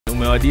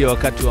umewadia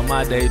wakati wa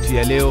mada yetu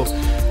ya leo.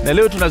 Na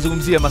leo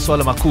tunazungumzia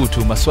masuala makuu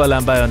tu, masuala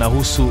ambayo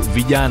yanahusu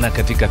vijana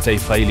katika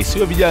taifa hili.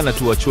 Sio vijana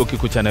tu wa chuo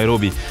kikuu cha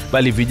Nairobi,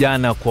 bali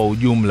vijana kwa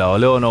ujumla,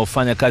 wale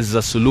wanaofanya kazi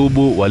za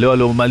sulubu, wale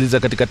waliomaliza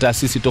katika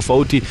taasisi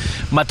tofauti,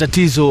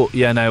 matatizo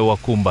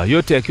yanayowakumba.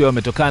 Yote yakiwa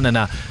yametokana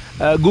na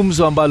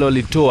gumzo ambalo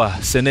alitoa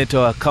seneta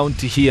wa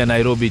kaunti hii ya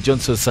Nairobi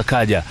Johnson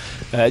Sakaja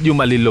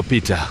juma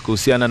lililopita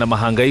kuhusiana na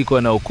mahangaiko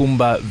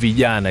yanayokumba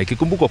vijana,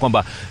 ikikumbukwa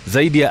kwamba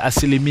zaidi ya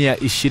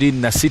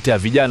 26% ya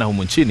vijana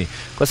humu nchini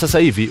kwa sasa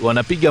hivi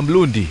wanapiga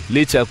mlundi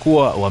licha ya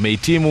kuwa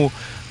wamehitimu,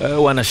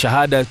 wana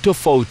shahada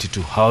tofauti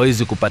tu,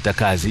 hawawezi kupata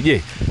kazi.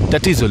 Je,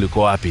 tatizo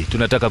liko wapi?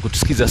 Tunataka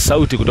kutusikiza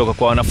sauti kutoka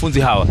kwa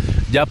wanafunzi hawa,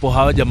 japo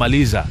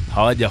hawajamaliza,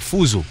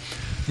 hawajafuzu.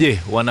 Je,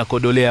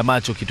 wanakodolea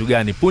macho kitu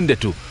gani punde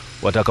tu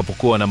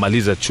watakapokuwa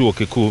wanamaliza chuo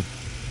kikuu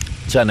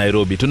cha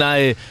Nairobi?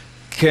 Tunaye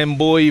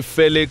Kemboi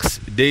Felix,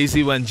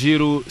 Daisy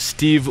Wanjiru,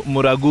 Steve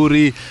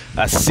Muraguri,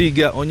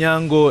 Asiga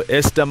Onyango,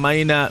 Esther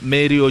Maina,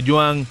 Mary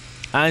Ojwang,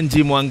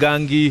 Anji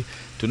Mwangangi.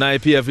 Tunaye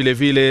pia vile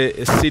vile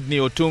Sydney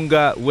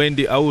Otunga,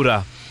 Wendy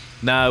Aura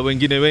na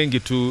wengine wengi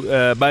tu.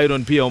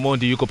 Byron pia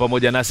Omondi yuko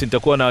pamoja nasi.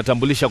 Nitakuwa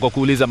nawatambulisha kwa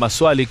kuuliza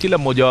maswali kila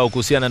mmoja wao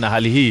kuhusiana na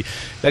hali hii.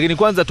 Lakini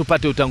kwanza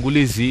tupate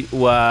utangulizi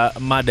wa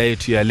mada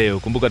yetu ya leo.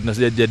 Kumbuka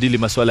tunajadili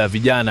masuala ya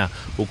vijana,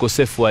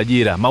 ukosefu wa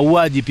ajira,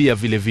 mauaji pia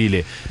vile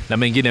vile na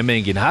mengine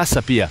mengi, na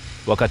hasa pia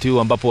wakati huu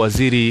ambapo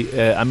waziri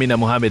Amina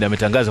Mohamed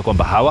ametangaza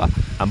kwamba hawa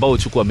ambao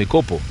huchukua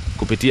mikopo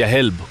kupitia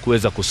HELB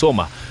kuweza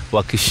kusoma,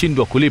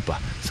 wakishindwa kulipa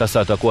sasa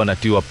watakuwa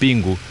wanatiwa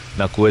pingu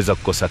na kuweza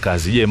kukosa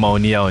kazi. Je,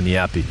 maoni yao ni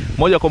yapi?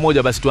 Moja kwa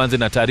moja basi tuanze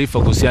na taarifa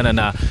kuhusiana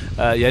na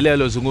yale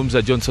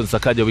aliyozungumza Johnson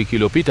Sakaja wiki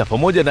iliyopita,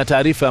 pamoja na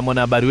taarifa ya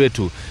mwanahabari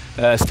wetu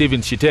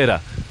Steven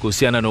Chitera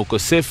kuhusiana na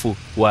ukosefu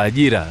wa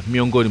ajira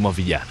miongoni mwa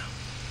vijana.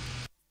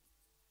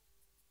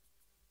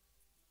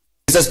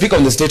 Mr. Speaker,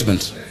 on the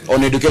statement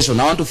on education,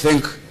 I want to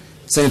thank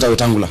Senator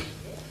Wetangula.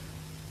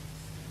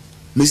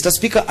 Mr.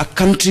 Speaker, a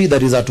country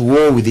that is at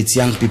war with its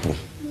young people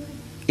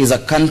is a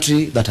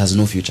country that has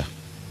no future.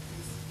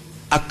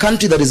 A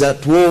country that is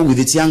at war with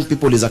its young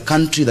people is a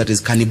country that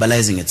is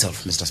cannibalizing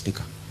itself, Mr.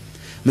 Speaker.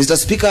 Mr.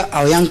 Speaker,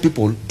 our young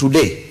people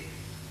today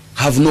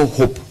have no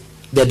hope.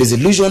 They are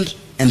disillusioned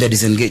and they are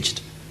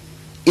disengaged.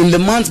 In the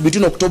months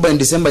between October and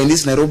December in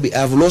this Nairobi, I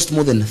have lost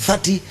more than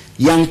 30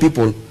 young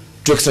people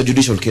to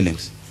extrajudicial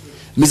killings.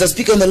 Mr.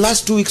 Speaker, in the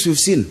last 2 weeks we've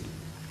seen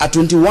a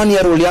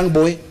 21-year-old young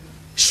boy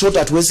shot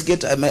at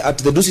Westgate at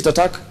the Dusit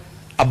attack,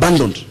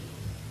 abandoned.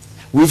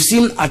 We've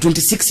seen a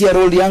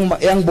 26-year-old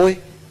young boy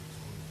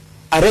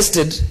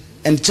arrested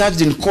and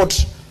charged in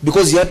court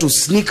because he had to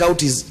sneak out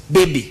his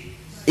baby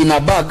in a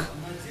bag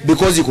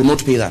because he could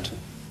not pay that.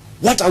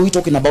 What are we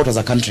talking about as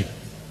a country?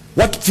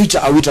 What future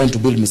are we trying to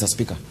build, Mr.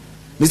 Speaker?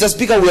 Mr.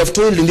 Speaker, we have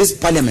toiled in this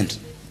parliament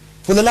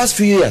for the last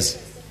few years.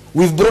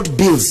 We've brought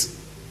bills,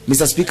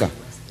 Mr. Speaker.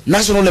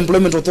 National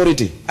Employment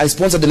Authority, I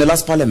sponsored in the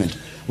last parliament,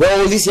 where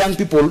all these young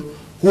people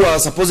who are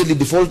supposedly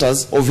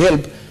defaulters of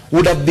help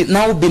would have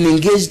now been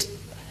engaged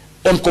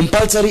on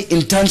compulsory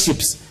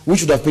internships,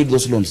 which would have paid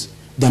those loans.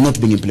 They are not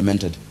being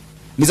implemented.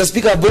 Mr.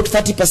 Speaker, I brought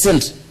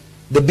 30%.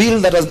 The bill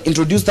that has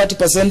introduced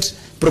 30%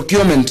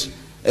 procurement,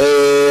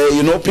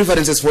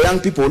 preferences for young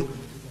people,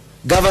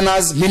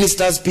 governors,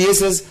 ministers,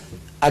 PSs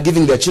are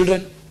giving their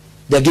children,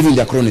 they are giving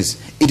their cronies.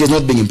 It is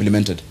not being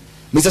implemented.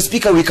 Mr.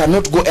 Speaker, we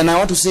cannot go, and I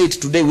want to say it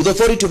today with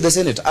authority of the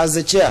Senate, as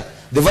the chair,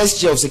 the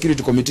vice chair of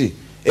Security Committee.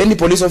 Any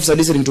police officer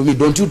listening to me,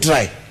 don't you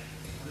try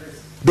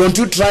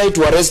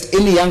to arrest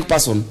any young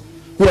person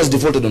who has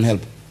defaulted on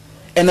help.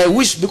 And I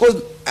wish,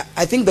 because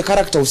I think the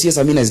character of CS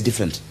Amina is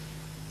different,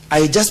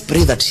 I just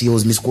pray that she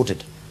was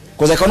misquoted,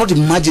 because I cannot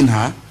imagine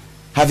her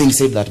having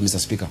said that, Mr.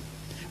 Speaker.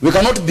 We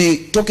cannot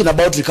be talking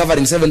about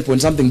recovering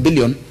 7-point-something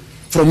billion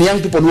from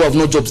young people who have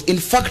no jobs. In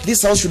fact,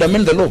 this House should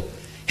amend the law.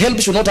 Help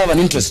should not have an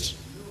interest.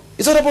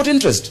 It's not about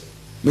interest,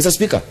 Mr.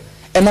 Speaker.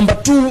 And number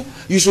 2,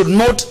 you should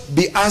not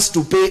be asked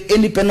to pay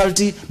any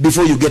penalty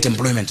before you get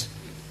employment.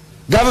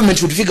 Government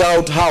should figure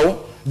out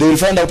how they will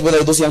find out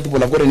whether those young people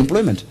have got an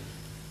employment.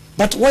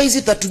 But why is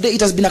it that today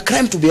it has been a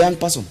crime to be a young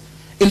person?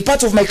 In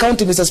parts of my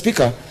county, Mr.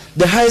 Speaker,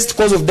 the highest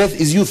cause of death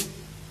is youth.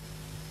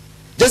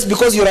 Just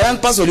because you're a young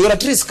person, you're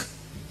at risk.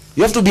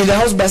 You have to be in the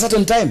house by a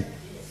certain time.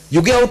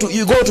 You go out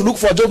to look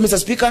for a job, Mr.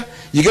 Speaker,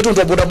 you get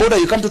onto a border,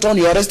 you come to town,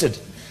 you're arrested.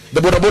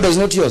 The border is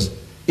not yours.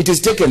 It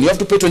is taken. You have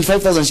to pay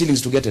 25,000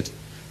 shillings to get it.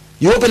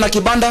 You open a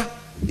kibanda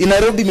in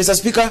Nairobi, Mr.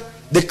 Speaker,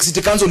 the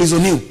city council is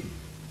on you.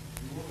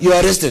 You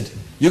are arrested.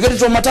 You get it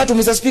from Matatu,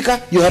 Mr. Speaker,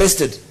 you are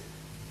arrested.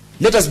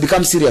 Let us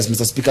become serious,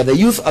 Mr. Speaker. The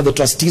youth are the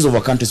trustees of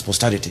our country's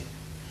posterity.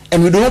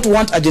 And we do not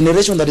want a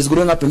generation that is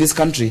growing up in this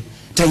country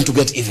trying to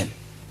get even.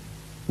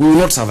 We will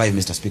not survive,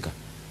 Mr. Speaker.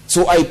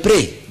 So I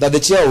pray that the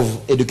chair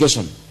of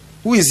education,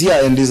 who is here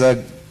and is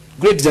a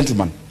great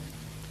gentleman,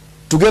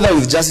 together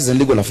with Justice and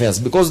Legal Affairs,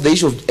 because the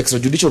issue of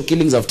extrajudicial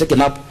killings have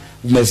taken up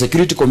with my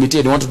Security Committee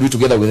and want to do it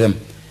together with them,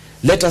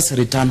 let us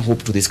return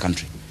hope to this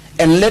country.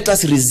 And let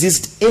us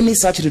resist any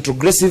such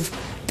retrogressive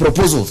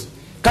proposals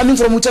coming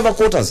from whichever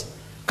quarters,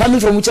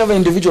 coming from whichever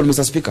individual,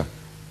 Mr. Speaker.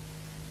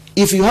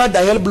 If you had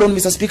a help loan,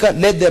 Mr. Speaker,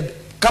 let there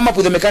Come up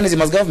with a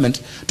mechanism as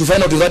government to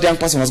find out if that young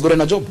person has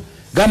gotten a job.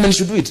 Government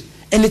should do it.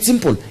 And it's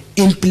simple.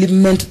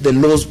 Implement the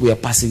laws we are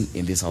passing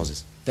in these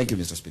houses. Thank you,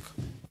 Mr. Speaker.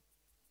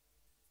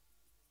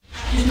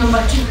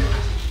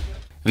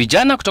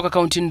 Vijana kutoka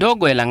kaunti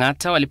ndogo ya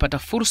Lang'ata walipata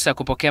fursa ya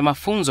kupokea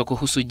mafunzo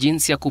kuhusu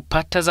jinsi ya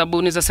kupata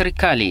zabuni za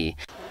serikali.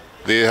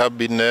 They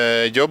have been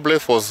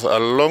jobless for a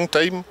long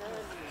time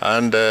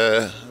and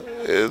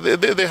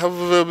they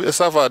have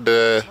suffered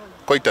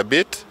quite a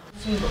bit.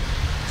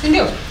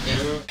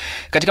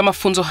 Katika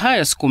mafunzo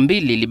haya siku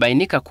mbili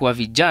ilibainika kuwa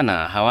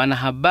vijana hawana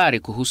habari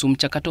kuhusu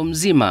mchakato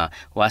mzima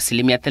wa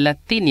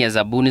 30% ya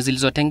zabuni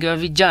zilizotengewa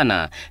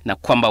vijana na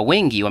kwamba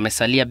wengi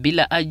wamesalia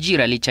bila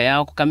ajira licha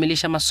yao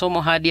kukamilisha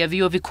masomo hadi ya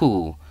vyuo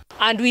vikuu.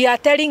 And we are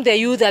telling the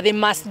youth that they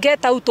must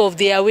get out of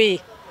their way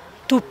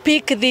to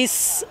pick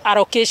this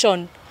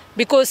allocation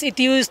because it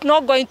is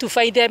not going to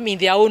find them in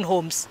their own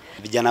homes.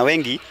 Vijana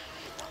wengi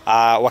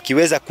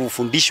wakiweza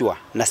kufundishwa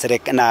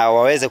na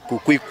waweze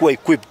kuwa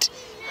equipped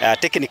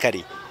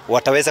technically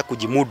wataweza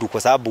kujimudu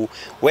kwa sababu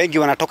wengi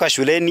wanatoka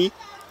shuleni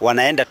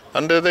wanaenda.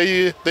 And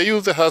the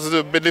youth has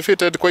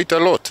benefited quite a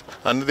lot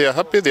and they are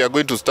happy. They are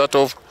going to start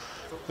off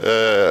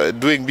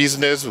doing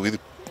business with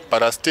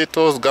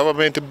parastatals,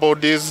 government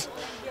bodies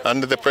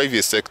and the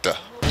private sector.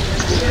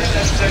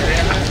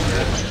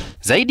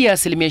 Zaidi ya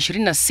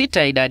 26%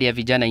 ya idadi ya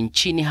vijana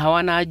nchini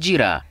hawana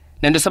ajira.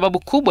 Na ndio sababu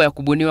kubwa ya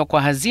kubuniwa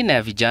kwa hazina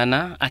ya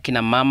vijana,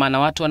 akina mama na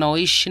watu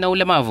wanaoishi na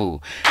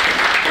ulemavu.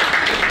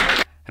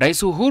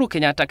 Rais Uhuru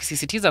Kenyatta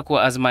akisisitiza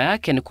kuwa azma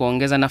yake ni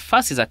kuongeza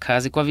nafasi za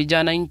kazi kwa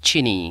vijana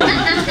nchini.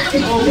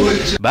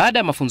 Baada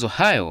ya mafunzo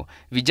hayo,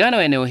 vijana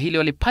wa eneo hili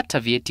walipata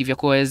vyeti vya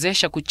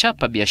kuwawezesha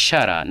kuchapa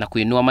biashara na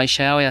kuinua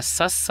maisha yao ya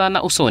sasa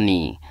na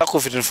usoni. Lack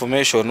of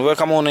information, wewe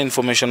kama una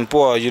information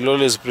poor, you'll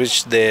always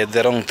preach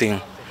the wrong thing.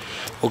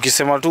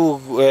 Ukisema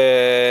tu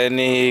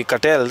ni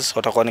cartels,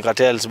 watakuwa ni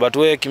cartels, but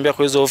wewe kimbia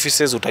kwa hizo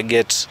offices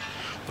utaget.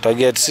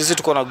 Sisi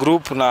tuko na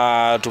group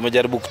na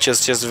tumejaribu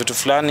kuchase vitu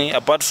fulani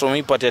apart from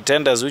hii party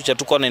attenders which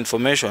hatuko na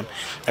information,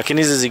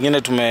 lakini hizi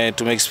zingine tume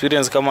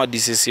experience kama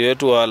DCC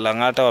wetu wa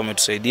Lang'ata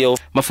wametusaidia.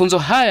 Mafunzo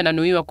haya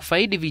yananuiwa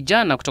kufaidi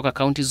vijana kutoka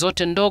kaunti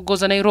zote ndogo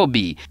za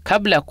Nairobi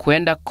kabla ya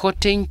kuenda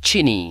kote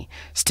nchini.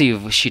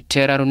 Steve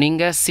Shitera,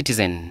 Runinga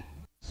Citizen.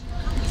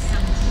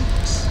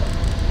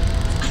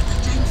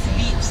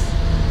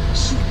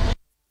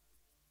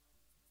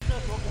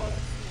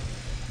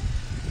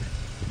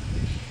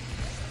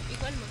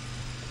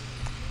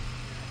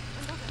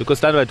 Tuko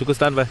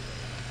standby.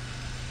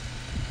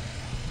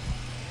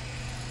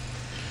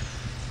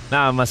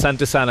 Naam,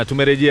 asante sana.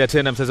 Tumerejea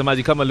tena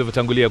mtazamaji, kama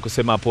nilivyotangulia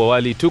kusema hapo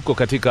awali, tuko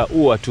katika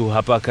ua tu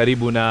hapa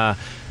karibu na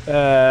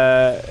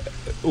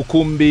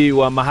ukumbi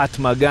wa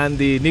Mahatma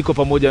Gandhi. Niko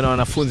pamoja na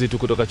wanafunzi tu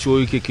kutoka chuo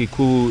hiki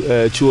kikuu,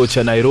 chuo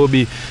cha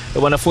Nairobi.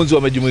 Wanafunzi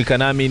wamejumuika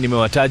nami,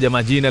 nimewataja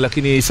majina,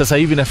 lakini sasa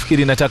hivi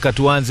nafikiri nataka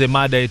tuanze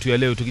mada yetu ya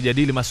leo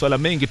tukijadili masuala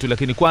mengi tu,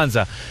 lakini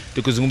kwanza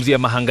tukizungumzia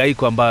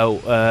mahangaiko ambayo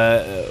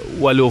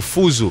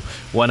waliofuzu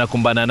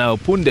wanakumbana nao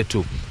punde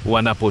tu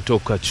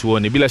wanapotoka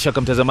chuoni. Bila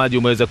shaka mtazamaji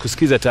umeweza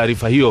kusikiza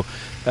taarifa hiyo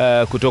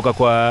kutoka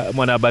kwa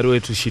mwanahabari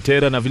wetu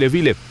Shitera, na vile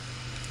vile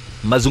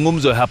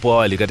mazungumzo ya hapo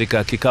awali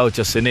katika kikao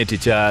cha seneti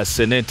cha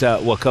seneta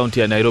wa kaunti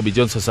ya Nairobi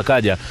Johnson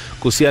Sakaja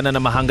kuhusiana na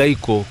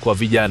mahangaiko kwa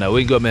vijana.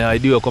 Wengi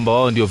wameahidiwa kwamba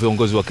wao ndio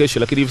viongozi wa kesho,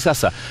 lakini hivi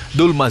sasa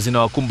dhulma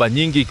zinawakumba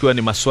nyingi, ikiwa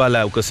ni masuala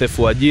ya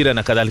ukosefu wa ajira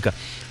na kadhalika.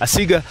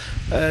 Asiga,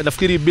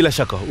 nafikiri bila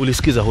shaka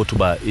ulisikiza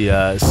hotuba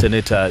ya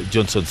seneta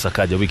Johnson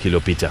Sakaja wiki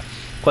iliyopita.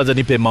 Kwanza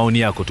nipe maoni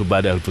yako tu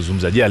baada ya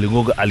kuzungumza. Je,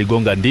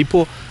 aligonga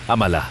ndipo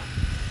ama la?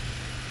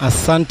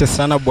 Asante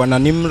sana bwana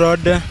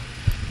Nimrod.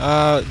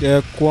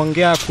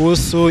 Kuongea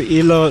kuhusu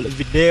hilo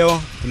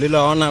video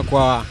tuliloona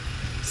kwa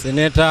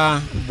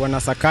seneta bwana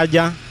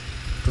Sakaja,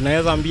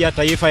 tunaweza ambia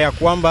taifa ya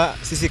kwamba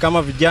sisi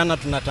kama vijana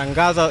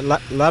tunatangaza,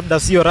 labda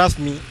sio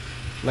rasmi,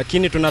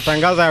 lakini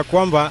tunatangaza ya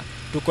kwamba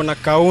tuko na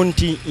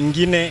kaunti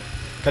ingine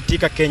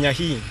katika Kenya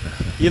hii.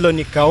 Hilo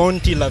ni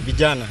kaunti la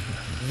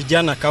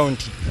vijana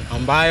kaunti,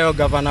 ambayo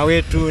gavana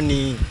wetu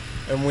ni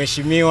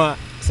mheshimiwa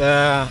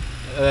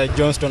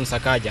Johnson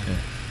Sakaja.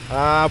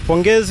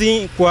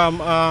 Pongezi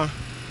kwa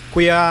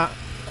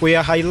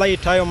kuya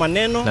highlight hayo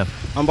maneno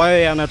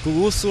ambayo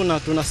yanatuhusu, na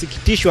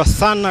tunasikitishwa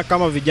sana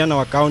kama vijana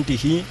wa kaunti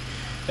hii.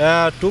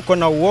 Tuko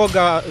na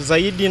uoga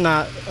zaidi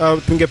na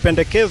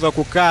tungependekezwa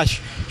kukaa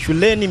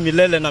shuleni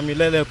milele na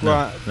milele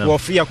kwa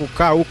kuhofia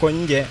kukaa huko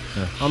nje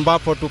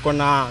ambapo tuko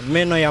na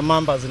meno ya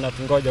mamba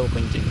zinatungoja huko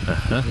nje.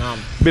 Naam.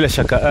 Bila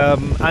shaka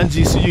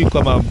Anji, sijui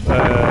kama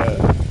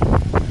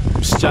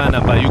msichana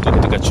ambaye yuko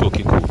katika chuo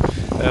kikuu,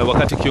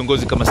 wakati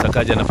kiongozi kama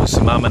Sakaja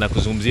anaposimama na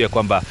kuzungumzia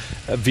kwamba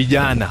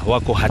vijana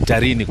wako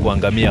hatarini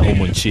kuangamia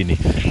humo nchini,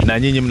 na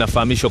nyinyi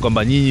mnafahamishwa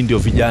kwamba nyinyi ndio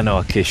vijana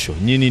wa kesho,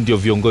 nyinyi ndio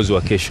viongozi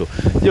wa kesho.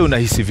 Je,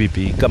 unahisi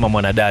vipi kama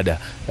mwanadada,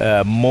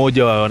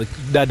 mmoja wa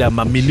dada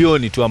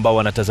mamilioni tu ambao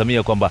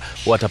wanatazamia kwamba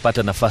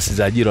watapata nafasi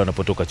za ajira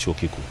wanapotoka chuo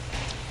kikuu?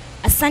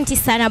 Asante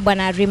sana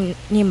bwana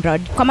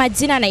Nimrod. Kwa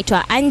majina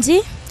naitwa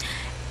Anji.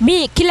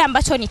 Kile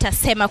ambacho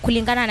nitasema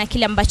kulingana na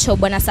kile ambacho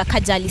bwana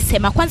Sakaja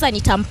alisema, kwanza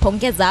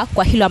nitampongeza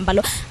kwa hilo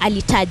ambalo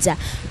alitaja.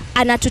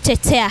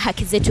 anatutetea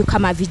haki zetu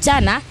kama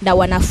vijana na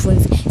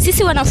wanafunzi.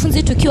 Sisi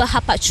wanafunzi tukiwa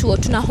hapa chuo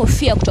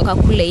tunahofia kutoka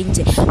kule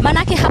nje.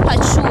 Manake hapa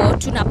chuo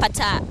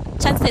tunapata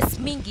chances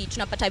mingi,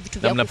 tunapata vitu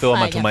vya kufanya. Mnapewa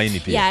matumaini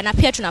pia. Na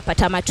pia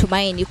tunapata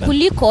matumaini.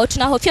 Kuliko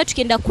tunahofia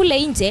tukienda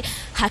kule nje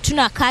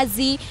hatuna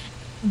kazi,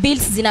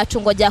 bills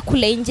zinatungoja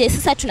kule nje.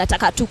 Sasa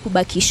tunataka tu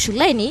kubaki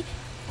shuleni,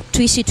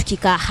 tuishi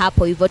tukikaa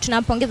hapo hivyo.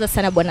 Tunampongeza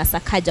sana Bwana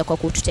Sakaja kwa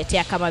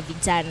kututetea kama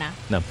vijana.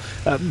 Naam.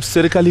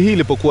 Serikali hii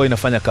ilipokuwa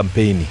inafanya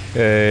kampeni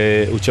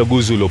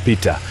uchaguzi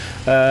uliopita,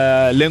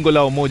 lengo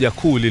lao moja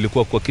kuu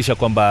lilikuwa kuhakikisha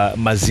kwamba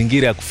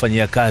mazingira ya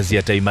kufanyia kazi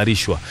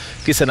yataimarishwa.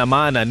 Kisa na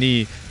maana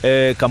ni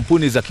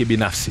kampuni za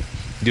kibinafsi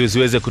ndio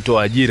ziweze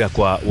kutoa ajira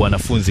kwa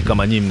wanafunzi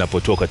kama nyinyi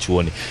mnapotoka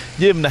chuoni.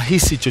 Je,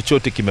 mnahisi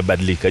chochote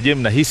kimebadilika? Je,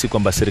 mnahisi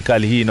kwamba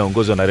serikali hii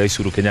inaongozwa na Rais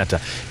Uhuru Kenyatta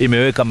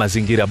imeweka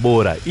mazingira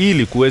bora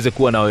ili kuweze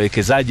kuwa na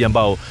wawekezaji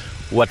ambao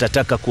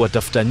watataka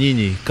kuwatafuta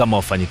nyinyi kama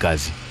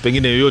wafanyikazi?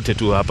 Pengine yoyote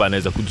tu hapa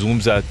anaweza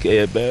kuzungumza.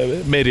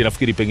 Mary,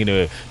 nafikiri pengine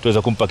wewe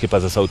tuweza kumpa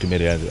kipaza sauti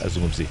Mary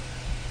azungumzie.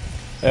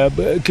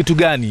 Kitu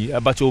gani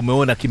ambacho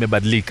umeona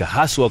kimebadilika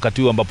hasa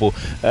wakati huu ambapo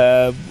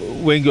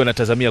wengi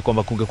wanatazamia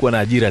kwamba kungekuwa na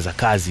ajira za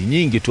kazi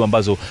nyingi tu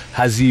ambazo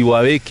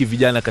haziwaweki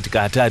vijana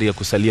katika hatari ya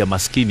kusalia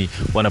maskini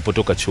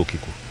wanapotoka chuo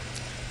kikuu?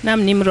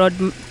 Naam, Nimrod,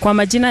 kwa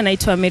majina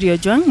naitwa Mary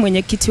Ojwang,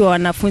 mwenyekiti wa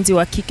wanafunzi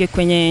wa kike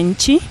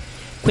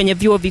kwenye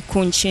vyuo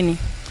vikuu nchini.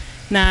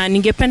 Na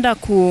ningependa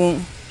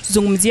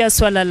kuzungumzia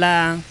swala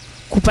la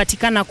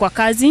kupatikana kwa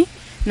kazi,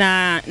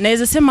 na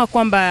naweza sema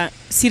kwamba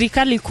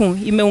serikali kuu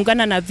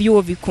imeungana na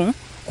vyuo vikuu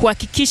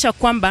kuhakikisha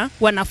kwamba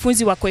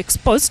wanafunzi wako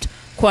exposed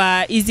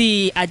kwa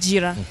hizi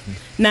ajira.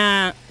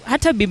 Na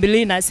hata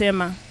Biblia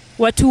inasema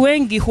watu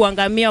wengi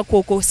huangamia kwa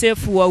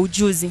ukosefu wa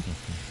ujuzi.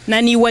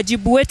 Na ni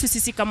wajibu wetu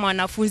sisi kama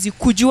wanafunzi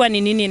kujua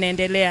ni nini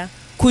inaendelea,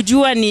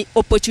 kujua ni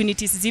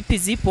opportunities zipi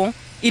zipo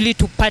ili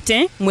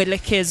tupate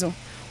mwelekezo.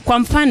 Kwa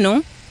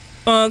mfano,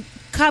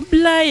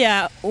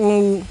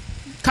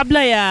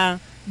 kabla ya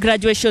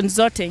graduation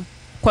zote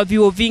kwa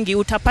vyuo vingi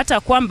utapata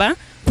kwamba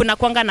kuna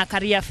kwanga na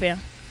career fair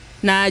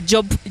na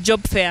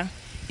job fair.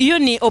 Hiyo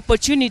ni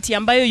opportunity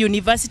ambayo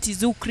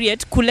universities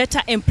create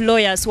kuleta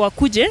employers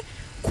wakuje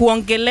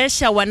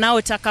kuongelesha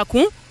wanaotaka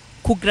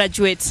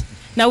kugraduate.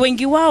 Na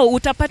wengi wao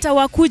utapata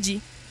wakuji.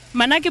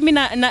 Manake mimi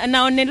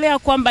naonelea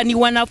kwamba ni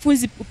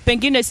wanafunzi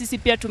pengine sisi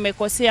pia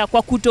tumekosea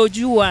kwa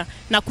kutojua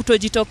na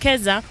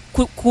kutojitokeza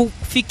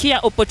kufikia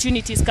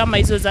opportunities kama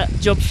hizo za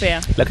job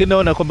fair. Lakini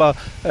naona kwamba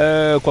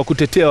kwa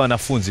kutetea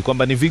wanafunzi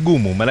kwamba ni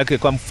vigumu. Manake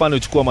kwa mfano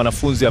chukua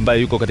mwanafunzi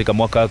ambaye yuko katika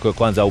mwaka wake wa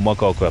kwanza au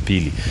mwaka wake wa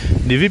pili.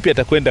 Ni vipi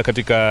atakwenda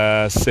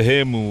katika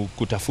sehemu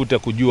kutafuta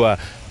kujua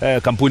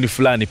kampuni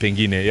fulani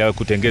pengine ya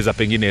kutengeza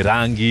pengine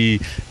rangi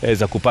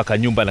za kupaka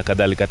nyumba na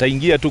kadhalika?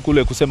 Ataingia tu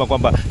kule kusema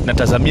kwamba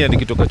natazamia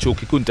nikitoka chuo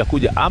kikuu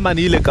nitakuja, ama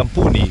ni ile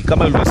kampuni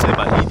kama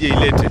ulivyosema ije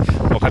ilete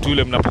wakati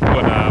ule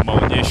mnapokuwa na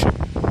maonyesho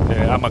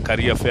ama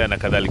career fair na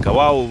kadhalika,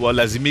 wao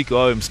walazimike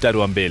wawe mstari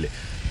wa mbele?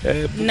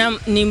 Na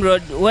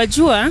Nimrod,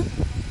 wajua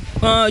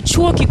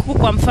chuo kikuu,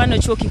 kwa mfano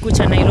chuo kikuu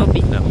cha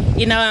Nairobi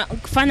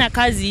inafanya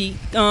kazi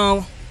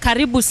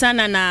karibu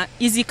sana na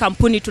hizi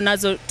kampuni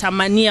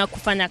tunazotamania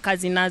kufanya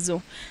kazi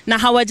nazo, na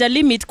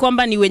hawajalimit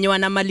kwamba ni wenye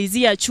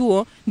wanamalizia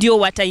chuo ndio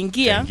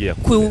wataingia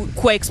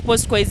ku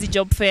expose kwa hizi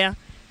job fair.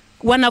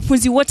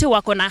 Wanafunzi wote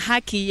wako na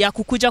haki ya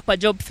kukuja kwa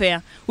job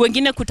fair,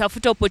 wengine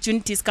kutafuta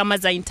opportunities kama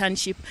za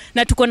internship,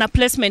 na tuko na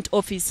placement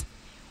office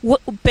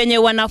penye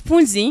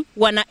wanafunzi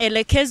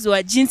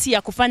wanaelekezwa jinsi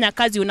ya kufanya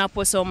kazi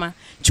unaposoma.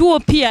 Chuo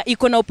pia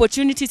iko na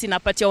opportunities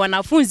inapatia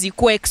wanafunzi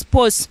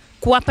ku-expose,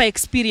 kuwapa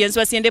experience,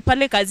 wasiende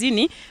pale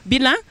kazini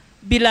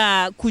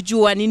bila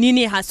kujua ni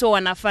nini hasa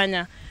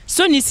wanafanya.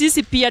 So ni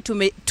sisi pia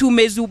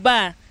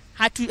tumezubaa,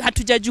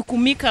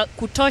 hatujajukumika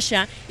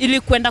kutosha ili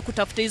kwenda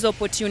kutafuta hizo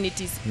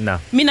opportunities.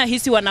 Mimi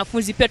nahisi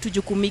wanafunzi pia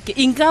tujukumike,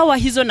 ingawa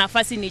hizo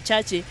nafasi ni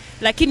chache,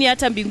 lakini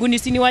hata mbinguni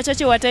si ni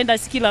wachache wataenda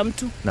kila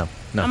mtu.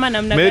 Ama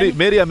namna gani?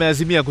 Mary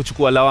ameazimia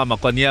kuchukua lawama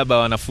kwa niaba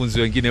ya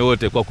wanafunzi wengine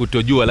wote kwa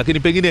kutojua, lakini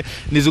pengine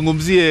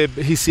nizungumzie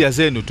hisia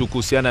zenu tu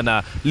kuhusiana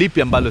na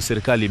lipi ambalo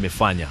serikali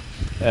imefanya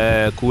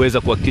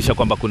kuweza kuhakikisha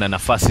kwamba kuna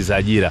nafasi za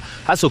ajira,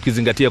 hasa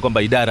ukizingatia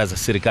kwamba idara za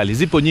serikali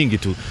zipo nyingi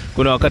tu.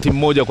 Kuna wakati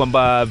mmoja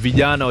kwamba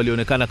vijana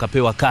walionekana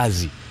kapewa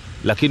kazi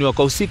lakini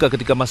wakahusika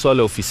katika masuala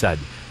ya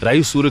ufisadi.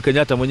 Rais Uhuru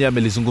Kenyatta mwenyewe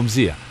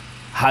amelizungumzia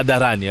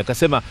hadharani,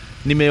 akasema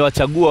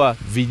nimewachagua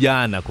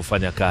vijana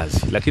kufanya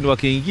kazi, lakini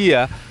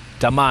wakiingia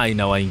tamaa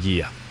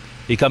inawaingia.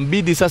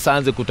 Ikambidi sasa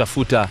aanze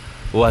kutafuta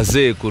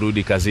wazee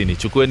kurudi kazini.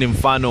 Chukueni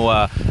mfano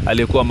wa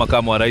aliyekuwa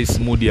makamu wa rais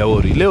Mudi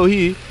Awori. Leo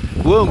hii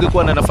wewe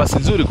ungekuwa na nafasi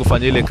nzuri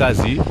kufanya ile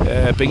kazi,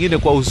 pengine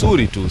kwa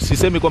uzuri tu.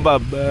 Sisemi kwamba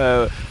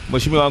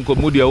mheshimiwa wangu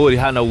Mudi Awori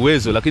hana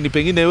uwezo, lakini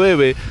pengine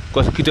wewe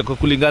kwa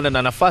kulingana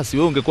na nafasi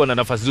wewe ungekuwa na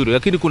nafasi nzuri,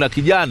 lakini kuna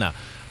kijana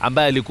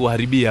ambaye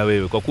alikuharibia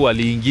wewe kwa kuwa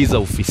aliingiza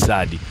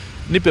ufisadi.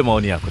 Nipe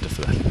maoni yako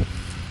tafadhali.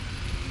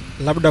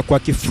 Labda kwa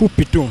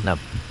kifupi tu.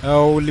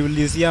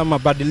 Uliulizia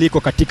mabadiliko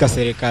katika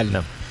serikali.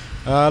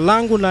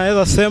 Langu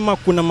naweza sema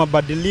kuna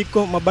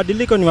mabadiliko.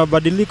 Mabadiliko ni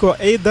mabadiliko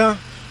either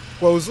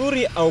kwa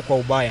uzuri au kwa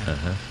ubaya.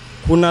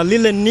 Kuna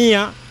lile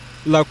nia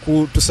la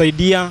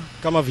kutusaidia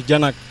kama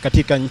vijana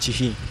katika nchi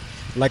hii.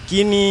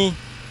 Lakini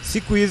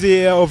siku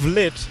hizi of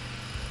late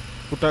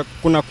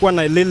kunakuwa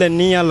na lile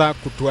nia la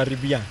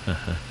kutuharibia.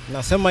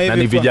 Nasema hivi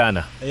na ni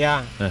vijana.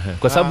 Yeah.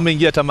 Kwa sababu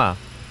umeingia tamaa.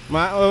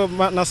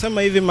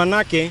 Nasema hivi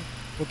manake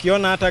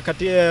ukiona hata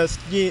katika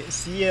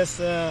CS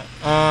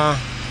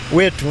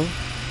wetu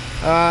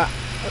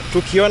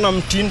tukiona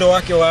mtindo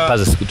wake wa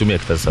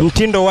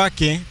mtindo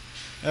wake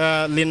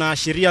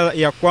linaashiria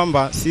ya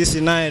kwamba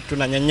sisi naye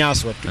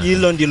tunanyanyaswa.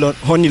 Hilo ndilo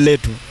honi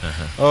letu.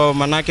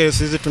 Manake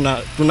sisi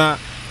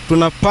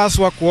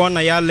tunapaswa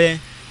kuona yale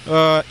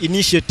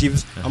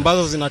initiatives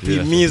ambazo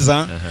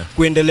zinatuhimiza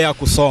kuendelea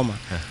kusoma.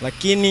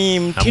 Lakini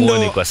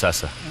mtindo kwa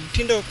sasa.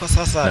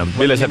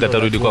 Bila shaka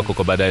tarudi kwako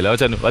kwa baadaye.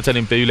 Acha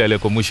nimpe yule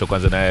aliyeko mwisho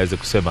kwanza na aweze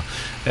kusema.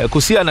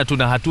 Kuhusiana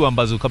tuna hatua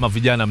ambazo kama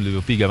vijana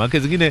mlivyopiga. Maana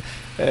zingine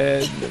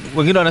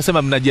wengine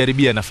wanasema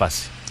mnajaribia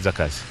nafasi za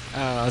kazi.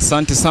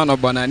 Asante sana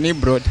bwana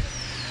Nimrod.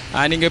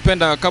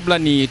 Ningependa kabla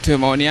nitoe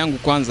maoni yangu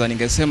kwanza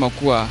ningesema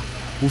kuwa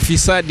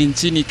ufisadi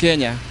nchini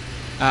Kenya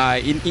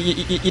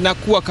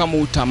inakuwa kama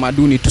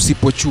utamaduni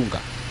tusipochunga.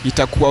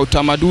 Itakuwa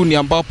utamaduni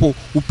ambapo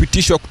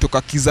upitishwa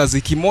kutoka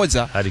kizazi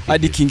kimoja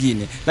hadi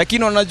kingine.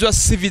 Lakini unajua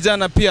sisi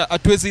vijana pia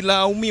hatuwezi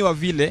laumiwa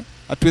vile,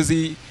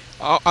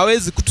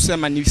 hawezi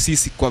kutusema ni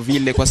sisi kwa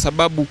vile, kwa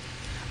sababu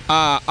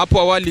hapo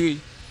awali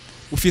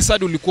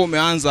ufisadi ulikuwa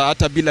umeanza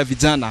hata bila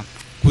vijana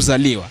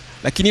kuzaliwa.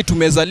 Lakini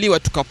tumezaliwa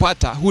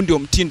tukapata, huu ndio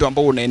mtindo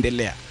ambao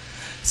unaendelea.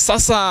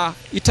 Sasa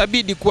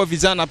itabidi kuwa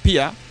vijana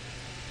pia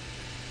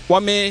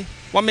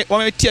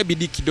wametia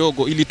bidii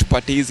kidogo ili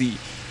tupate hizi.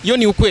 Hiyo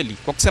ni ukweli.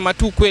 Kwa kusema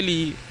tu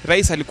ukweli,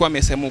 rais alikuwa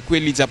amesema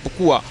ukweli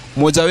japokuwa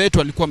mmoja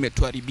wetu alikuwa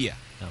ametuharibia.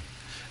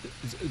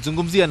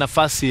 Zungumzia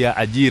nafasi ya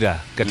ajira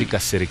katika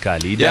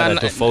serikali, idara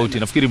tofauti.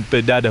 Nafikiri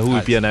mpe dada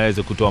huyu pia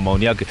anaweza kutoa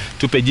maoni yake.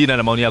 Tupe jina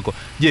na maoni yako.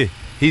 Je,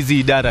 hizi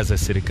idara za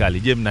serikali,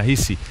 je,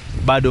 mnahisi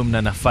bado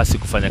mna nafasi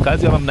kufanya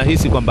kazi ama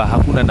mnahisi kwamba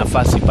hakuna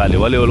nafasi pale?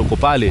 Wale waloko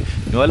pale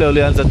ni wale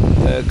walioanza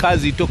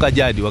kazi toka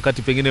jadi,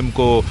 wakati pengine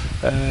mko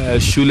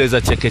shule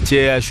za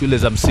chekechea, shule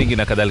za msingi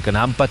na kadhalika, na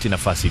hampati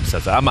nafasi hivi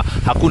sasa, ama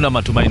hakuna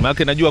matumaini?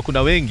 Maana najua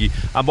kuna wengi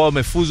ambao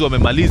wamefuzu,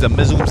 wamemaliza,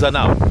 mmezungumza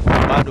nao,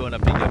 bado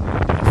wanapiga.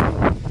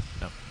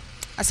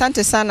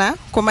 Asante sana.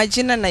 Kwa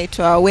majina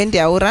naitwa Wendy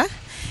Aura.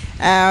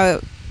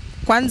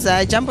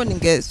 Kwanza jambo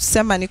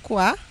ningesema ni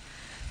kuwa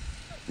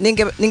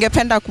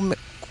ningependa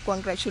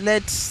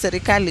congratulate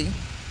serikali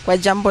kwa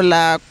jambo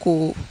la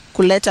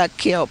kuleta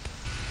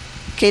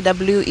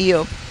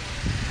KWEO.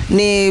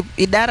 Ni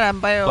idara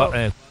ambayo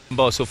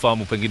ambao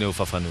sofahamu pengine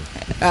ufafanue.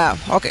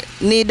 Okay.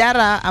 Ni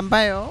idara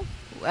ambayo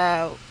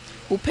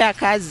upea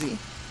kazi,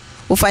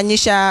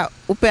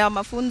 upea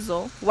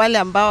mafunzo wale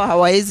ambao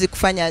hawawezi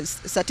kufanya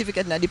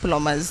certificate na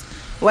diplomas,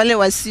 wale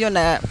wasio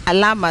na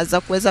alama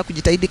za kuweza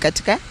kujitahidi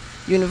katika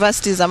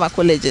universities ama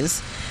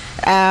colleges.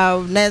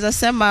 Naweza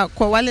sema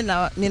kwa wale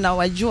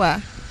ninawajua,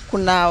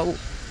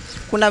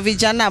 kuna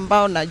vijana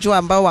ambao najua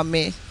ambao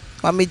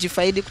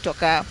wamejifaidi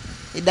kutoka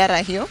idara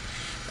hiyo.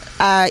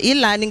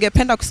 Ila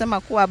ningependa kusema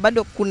kuwa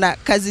bado kuna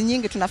kazi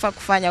nyingi tunafaa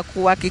kufanya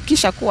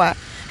kuhakikisha kuwa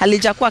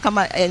halijakuwa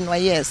kama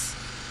NYS.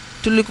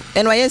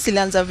 NYS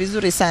ilianza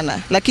vizuri sana,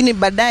 lakini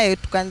baadaye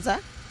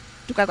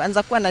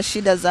tukaanza kuwa na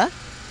shida za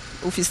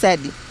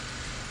ufisadi.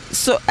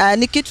 So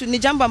ni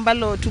jambo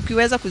ambalo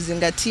tukiweza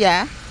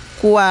kuzingatia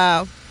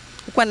kuwa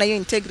na hiyo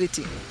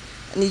integrity,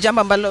 ni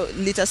jambo ambalo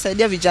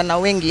litasaidia vijana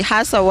wengi,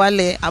 hasa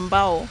wale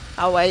ambao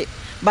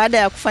baada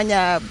ya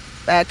kufanya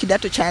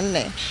kidato cha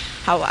 4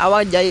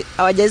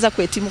 hawajaweza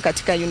kuhitimu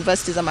katika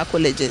universities ama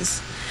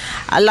colleges.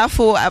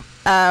 Alafu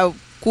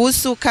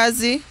kuhusu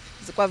kazi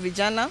kwa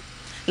vijana,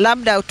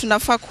 labda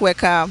tunafaa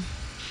kuweka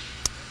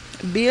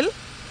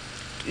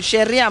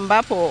sheria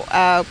ambapo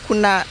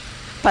kuna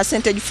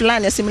percentage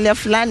fulani, asilimia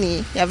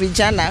fulani ya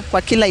vijana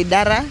kwa kila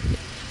idara,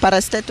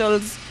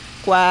 parastatals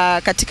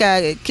kwa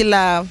katika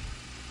kila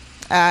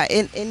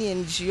any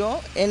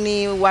NGO,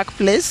 any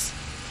workplace,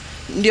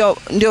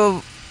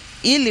 ndio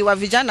ili wa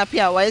vijana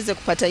pia waweze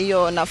kupata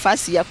hiyo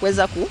nafasi ya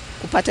kuweza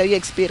kupata hiyo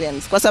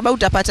experience. Kwa sababu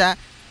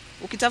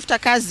ukitafuta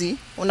kazi,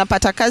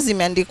 unapata kazi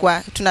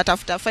imeandikwa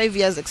tunatafuta 5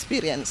 years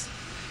experience.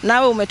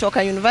 Nawe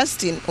umetoka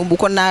university,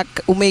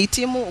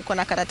 umehitimu, uko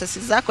na karatasi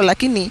zako,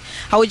 lakini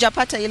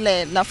haujapata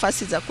ile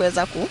nafasi za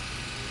kuweza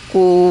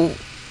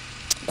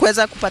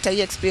kupata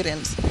hiyo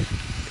experience.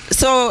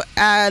 So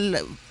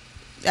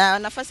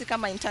nafasi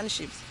kama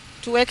internships,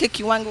 tuweke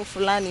kiwango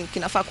fulani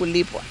kinafaa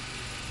kulipwa.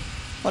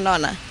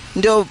 Unaona?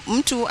 Ndio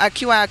mtu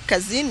akiwa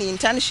kazini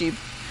internship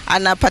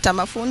anapata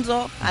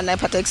mafunzo,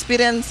 anapata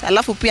experience,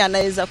 alafu pia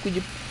anaweza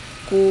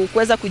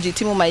kuweza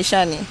kujitimu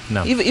maishani.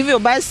 Hivyo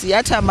basi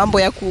hata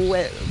mambo ya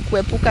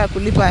kuepuka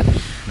kulipa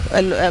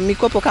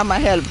mikopo kama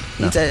help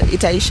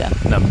itaisha.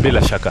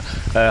 Bila shaka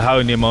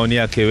hayo ni maoni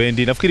yake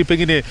Wendy. Nafikiri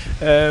pengine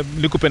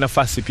nikupe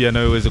nafasi pia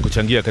nawe uweze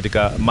kuchangia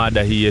katika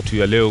mada hii yetu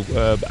ya leo,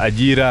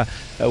 ajira,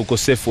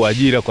 ukosefu wa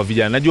ajira kwa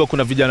vijana. Najua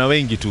kuna vijana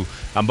wengi tu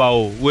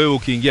ambao wewe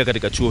ukiingia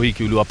katika chuo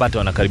hiki uliwapata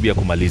wanakaribia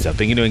kumaliza,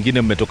 pengine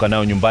wengine mmetoka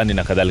nao nyumbani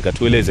na kadhalika.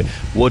 Tueleze,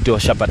 wote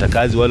washapata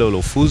kazi, wale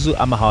waliofuzu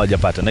ama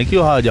hawajapata? Na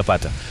ikiwa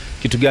hawajapata,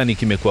 kitu gani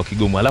kimekuwa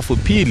kigumu? Alafu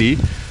pili,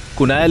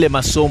 kuna yale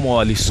masomo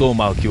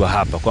walisoma wakiwa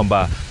hapa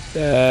kwamba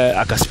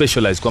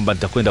akaspecialize kwamba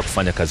nitakwenda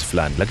kufanya kazi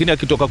fulani, lakini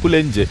akitoka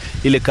kule nje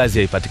ile kazi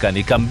haipatikani,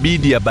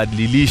 ikambidi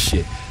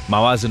abadilishe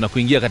mawazo na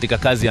kuingia katika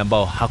kazi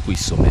ambao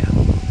hakuisomea.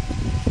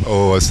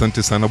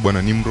 Asante sana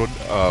bwana Nimrod.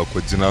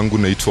 Kwa jina langu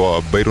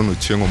naitwa Byron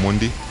Ochengo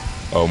Mondi,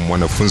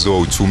 mwanafunzi wa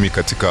uchumi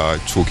katika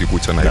chuo kikuu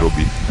cha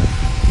Nairobi,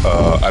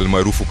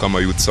 almaarufu kama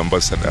Youth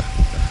Ambassador.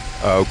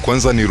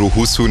 Kwanza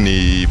niruhusu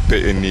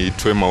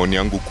nitoe maoni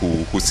yangu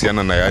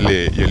kuhusiana na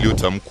yale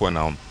yaliyotamkwa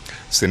na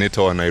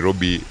seneta wa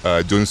Nairobi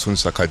Johnson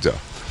Sakaja.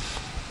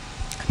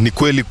 Ni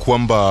kweli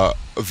kwamba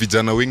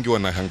vijana wengi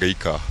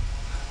wanahangaika.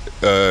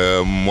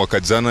 Mwaka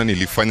jana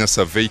nilifanya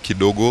survey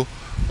kidogo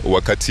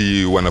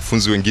wakati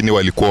wanafunzi wengine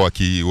walikuwa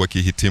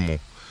wakihitimu.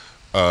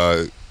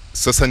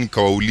 Sasa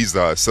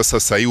nikawauliza, sasa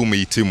sahi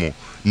umehitimu,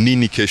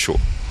 nini kesho?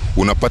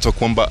 Unapata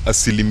kwamba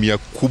asilimia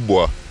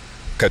kubwa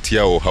kati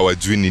yao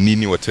hawajui ni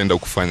nini wataenda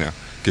kufanya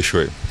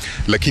kesho.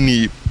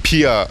 Lakini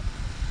pia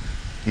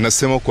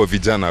nasema kwa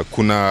vijana,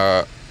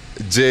 kuna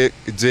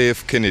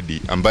JF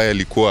Kennedy ambaye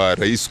alikuwa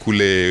rais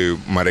kule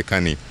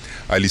Marekani,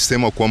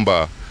 alisema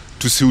kwamba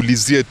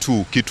tusiulizie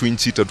tu kitu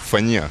nchi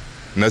itatufanyia,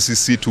 na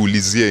sisi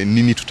tuulizie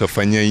nini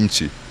tutafanyia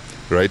nchi,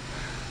 right?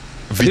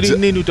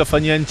 Nini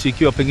utafanyia nchi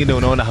ikiwa pengine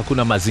unaona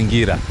hakuna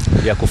mazingira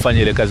ya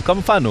kufanya ile kazi?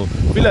 Kama mfano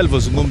vile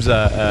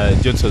alivyozungumza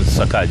Johnson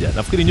Sakaja,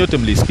 nafikiri nyote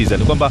mlisikiza,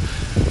 ni kwamba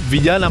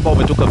vijana ambao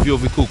wametoka vyuo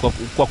vikuu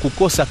kwa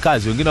kukosa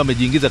kazi, wengine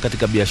wamejiingiza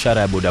katika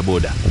biashara ya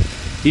bodaboda,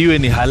 iwe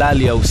ni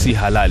halali au si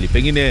halali.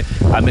 Pengine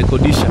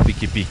amekodisha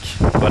pikipiki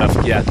kwa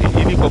rafiki yake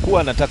ili kwa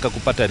kuwa anataka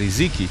kupata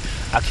riziki,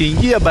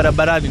 akiingia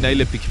barabarani na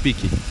ile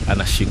pikipiki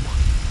anashikwa.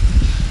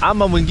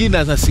 Ama mwingine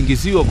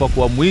anasingiziwa kwa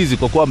kuwa mwizi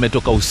kwa kuwa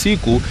ametoka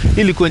usiku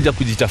ili kuenja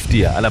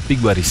kujitafutia,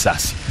 anapigwa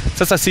risasi.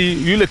 Sasa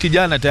si yule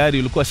kijana tayari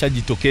ulikuwa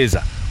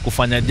shajitokeza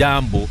kufanya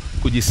jambo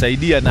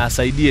kujisaidia na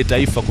asaidie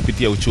taifa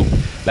kupitia uchumi,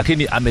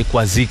 lakini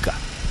amekwazika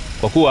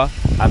kwa kuwa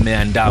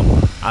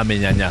ameandamwa,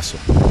 amenyanyaswa.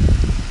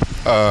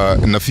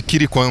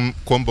 Nafikiri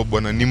kwamba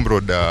bwana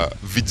Nimrod,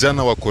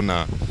 vijana wako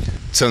na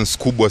chance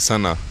kubwa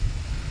sana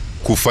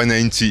kufanya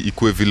nchi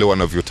ikuwe vile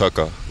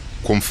wanavyotaka.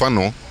 Kwa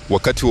mfano,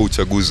 wakati wa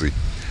uchaguzi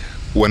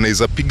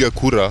wanaweza piga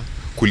kura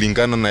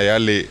kulingana na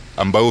yale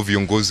ambao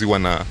viongozi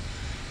wana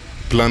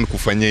plan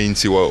kufanyia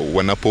nchi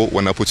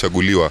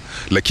wanapochaguliwa.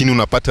 Lakini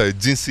unapata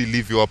jinsi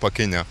ilivyo hapa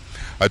Kenya,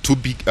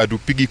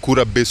 hatupigi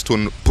kura based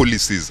on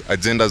policies,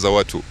 agenda za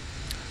watu.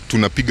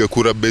 Tunapiga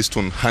kura based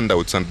on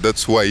handouts, and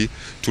that's why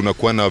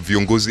tunakuwa na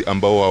viongozi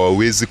ambao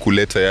hawawezi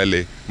kuleta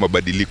yale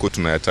mabadiliko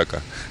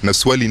tunayataka. Na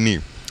swali ni,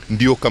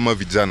 ndio kama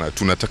vijana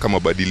tunataka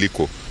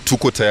mabadiliko,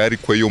 tuko tayari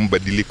kwa hiyo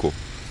mabadiliko?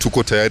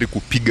 Tuko tayari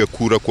kupiga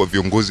kura kwa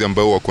viongozi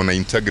ambao wako na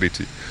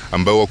integrity,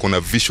 ambao wako na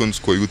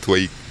visions kwa youth wa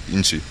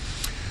nchi?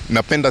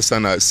 Napenda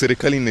sana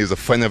serikali inaweza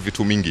fanya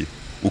vitu mingi.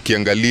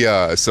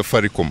 Ukiangalia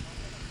Safaricom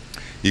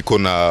iko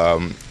na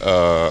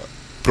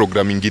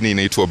program nyingine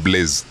inaitwa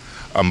Blaze,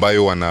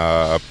 ambayo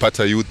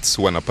wanapata youths,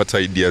 wanapata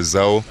ideas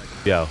zao.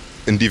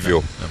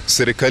 Ndivyo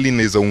serikali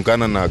inaweza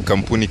ungana na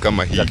kampuni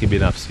kama hii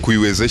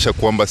kuiwezesha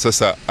kwamba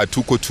sasa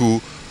hatuko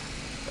tu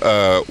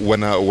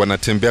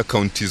wanatembea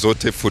kaunti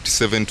zote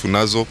 47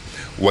 tunazo,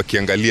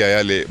 wakiangalia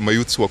yale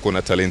mayouths wako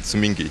na talents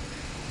mingi,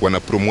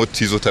 wanapromote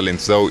hizo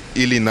talents zao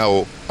ili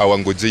nao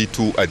hawangojei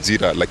tu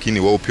ajira, lakini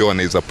wao pia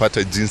wanaweza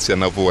pata jinsi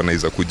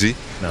wanaweza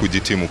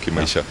kujitimu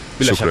kimaisha.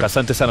 Bila shaka,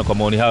 asante sana kwa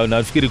maoni hayo.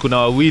 Nafikiri kuna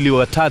wawili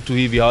watatu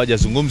hivi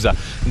hawajazungumza,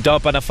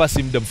 nitawapa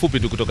nafasi muda mfupi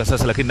tu kutoka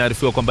sasa, lakini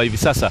naarifiwa kwamba hivi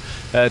sasa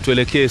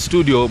tuelekee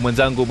studio.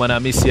 Mwenzangu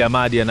Mwanahamisi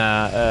Ahmadi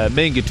ana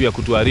mengi tu ya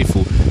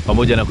kutuarifu,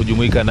 pamoja na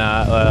kujumuika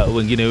na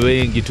wengine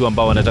wengi tu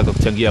ambao wanataka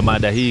kuchangia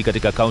mada hii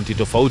katika kaunti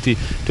tofauti.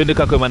 Twende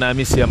kwako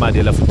Mwanahamisi Ahmadi,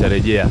 alafu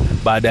tutarejea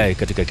baadaye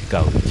katika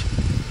kikao hiki.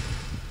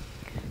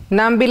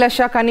 Na bila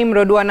shaka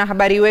Nimrod,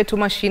 wanahabari wetu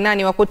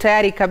mashinani wako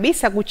tayari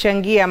kabisa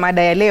kuchangia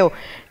mada ya leo.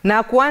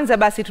 Na kuanza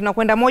basi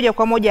tunakwenda moja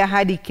kwa moja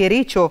hadi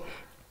Kericho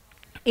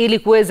ili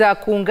kuweza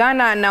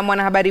kuungana na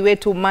mwanahabari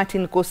wetu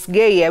Martin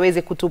Kosgei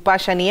aweze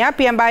kutupasha ni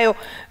yapi ambayo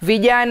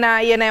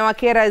vijana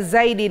yanayowakera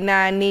zaidi,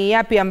 na ni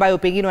yapi ambayo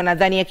pengine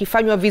wanadhani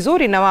yakifanywa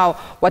vizuri na wao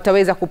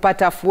wataweza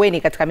kupata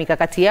afueni katika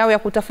mikakati yao ya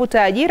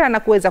kutafuta ajira na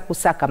kuweza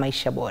kusaka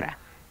maisha bora.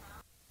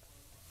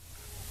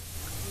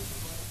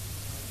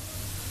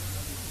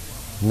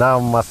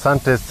 Naam,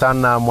 asante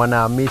sana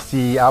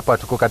Mwanahamisi. Hapa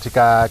tuko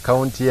katika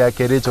kaunti ya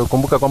Kericho.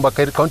 Kumbuka kwamba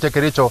kaunti ya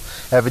Kericho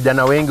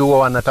vijana wengi huwa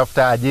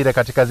wanatafuta ajira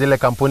katika zile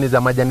kampuni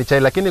za majani chai,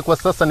 lakini kwa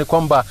sasa ni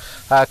kwamba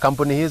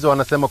kampuni hizo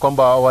wanasema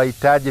kwamba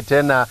hawahitaji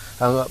tena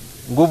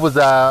nguvu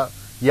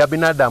ya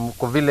binadamu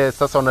kwa vile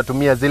sasa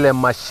wanatumia zile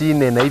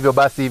mashine, na hivyo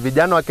basi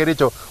vijana wa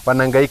Kericho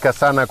wanahangaika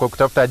sana kwa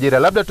kutafuta ajira.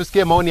 Labda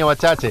tusikie maoni ya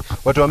wachache,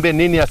 watuambie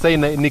nini hasa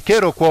ni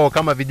kero kwao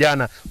kama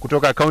vijana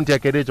kutoka kaunti ya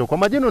Kericho. Kwa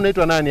majina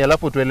unaitwa nani,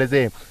 alafu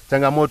tuelezee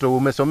changamoto,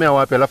 umesomea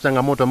wapi, alafu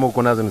changamoto ambazo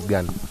uko nazo ni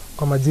gani?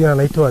 Kwa majina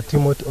naitwa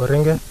Timothy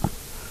Orenge.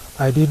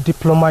 I did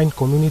diploma in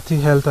community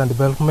health and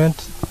development.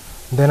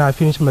 Then I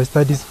finished my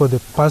studies for the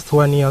past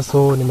 1 year,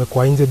 so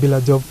nimekuwa nje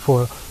bila job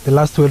for the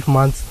last 12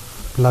 months.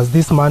 Plus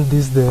this month, this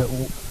is the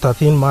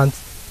 13 months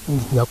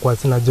nitakuwa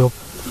sina job.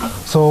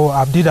 So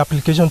I did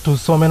application to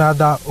so many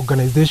other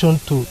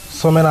organizations, to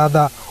so many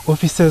other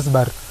offices,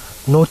 but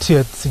not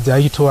yet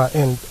sijaitwa,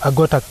 and I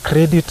got a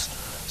credit.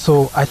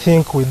 So I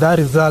think with that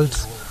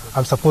result,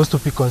 I'm supposed to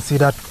be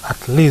considered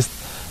at least.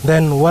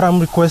 Then what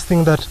I'm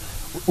requesting that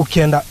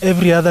ukienda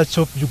every other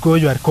shop you go,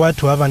 you are required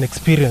to have an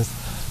experience.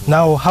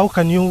 Now, how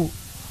can you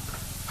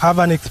have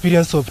an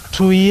experience of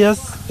 2 years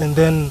and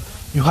then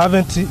you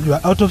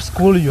are out of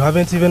school, you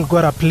haven't even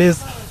got a place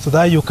so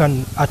that you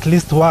can at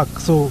least work?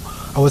 So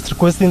I was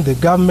requesting the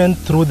government,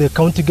 through the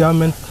county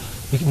government,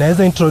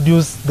 inaweza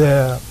introduce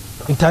the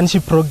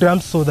internship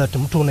programs so that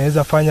mtu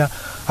unaweza fanya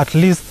at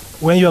least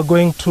when you are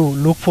going to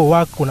look for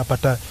work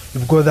unapata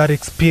you've got that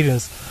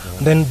experience.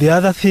 Then the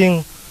other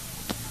thing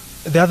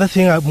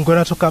I'm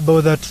going to talk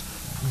about, that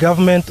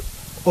government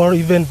or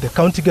even the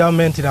county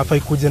government inafaa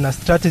ikuje na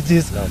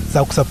strategies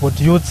za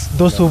kusupport youths,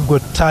 those who've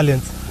got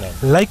talent.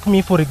 Like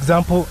me, for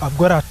example, I've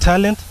got a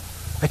talent.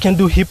 I can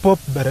do hip hop,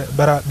 but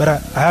I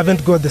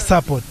haven't got the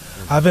support.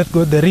 I haven't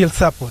got the real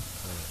support.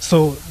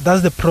 So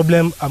that's the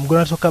problem I'm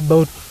going to talk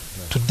about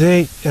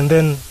today, and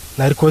then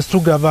na request to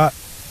gava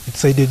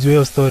itusaidie juu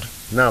hiyo story.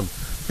 Naam.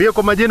 Pia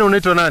kwa majina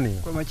unaitwa nani?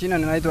 Kwa majina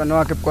ninaitwa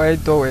Noah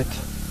Kipkoech.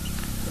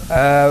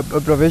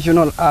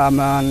 Professional, I'm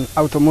an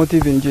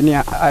automotive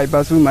engineer. I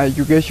pursue my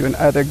education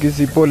at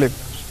Gisi Pole.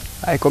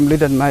 I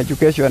completed my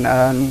education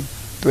in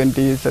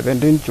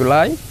 2017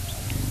 July,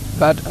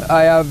 but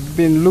I have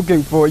been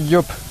looking for a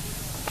job.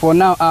 For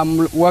now,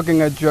 I'm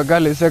working at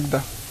Juagali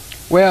sector,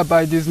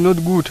 whereby it is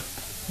not good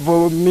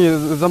for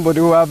me, somebody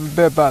who have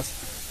papers,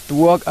 to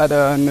work at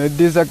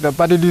this sector,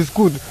 but it is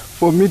good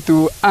for me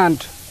to earn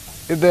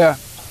there.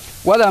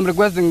 What I'm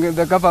requesting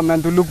the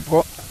government to look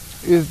for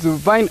is to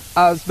find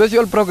a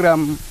special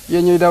program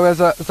yenye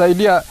itaweza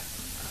saidia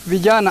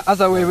vijana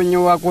hasa wenye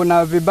wako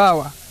na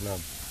vibawa.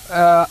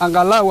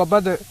 Angalau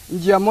wapate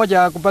njia moja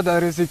ya kupata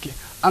riziki.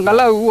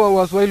 Angalau huwa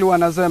Waswahili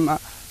wanasema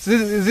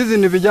sisi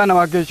ni vijana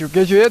wa kesho.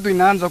 Kesho yetu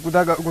inaanza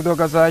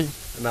kutoka saa hii.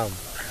 Naam.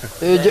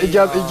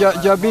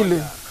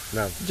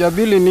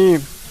 Jabili ni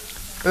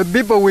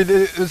people with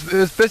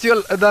a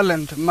special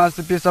talent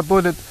must be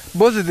supported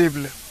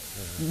positively,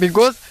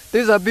 because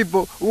these are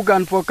people who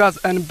can focus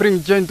and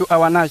bring change to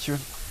our nation.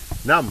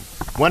 Naam.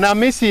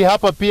 Mwanahamisi,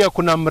 hapa pia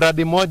kuna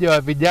mradi mmoja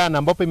wa vijana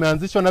ambapo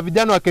imeanzishwa na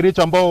vijana wa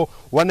Kericho ambao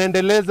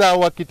wanaendeleza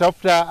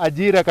wakitafuta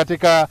ajira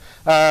katika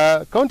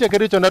kaunti ya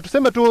Kericho, na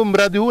tuseme tu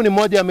mradi huu ni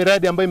moja ya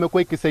miradi ambayo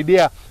imekuwa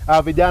ikisaidia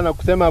vijana,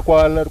 kusema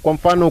kwa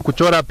mfano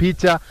kuchora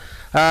picha,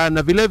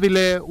 na vile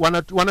vile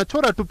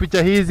wanachora tu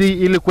picha hizi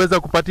ili kuweza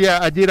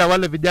kupatia ajira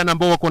wale vijana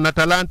ambao wako na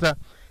talanta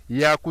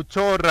ya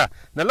kuchora.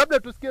 Na labda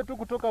tusikie tu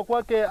kutoka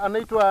kwake,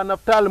 anaitwa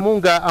Naftal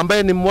Munga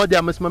ambaye ni mmoja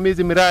wa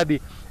msimamizi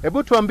miradi.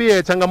 Hebu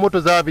tuambie changamoto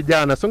za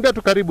vijana. Songea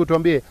tu karibu,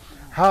 tuambie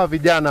hawa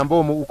vijana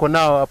ambao uko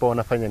nao hapa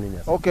wanafanya nini?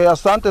 Okay,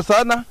 asante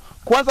sana.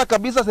 Kwanza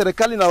kabisa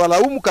serikali na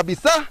walaumu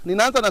kabisa.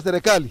 Ninaanza na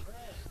serikali.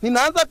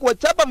 Ninaanza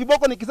kuwachapa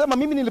viboko nikisema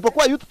mimi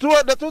nilipokuwa youth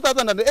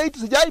 2008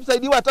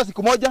 sijaisaidiwa hata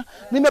siku moja.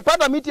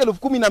 Nimepanda miti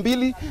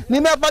 12,000.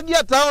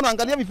 Nimefagia town,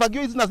 angalia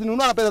vifagio hizi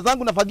nazinunua na pesa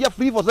zangu, nafagia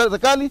free for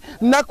serikali.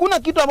 Na hakuna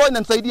kitu ambacho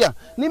inanisaidia.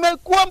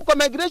 Nimekuwa kwa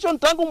migration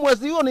tangu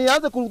mwezi huo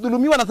nianze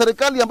kudhulumiwa na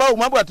serikali ambao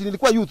mambo ati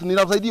nilikuwa youth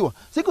ninasaidiwa.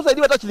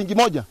 Sikusaidiwa hata shilingi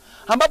moja.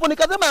 Ambapo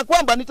nikasema ya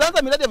kwamba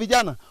nitaanza miradi ya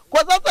vijana. Kwa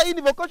sasa hii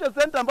ni vocation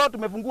center ambao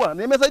tumefungua.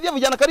 Nimesaidia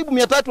vijana karibu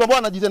 300 ambao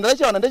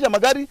wanajiendelesha, wanaendesha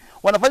magari,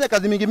 wanafanya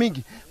kazi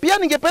mingi. Pia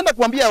ningependa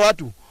kuambia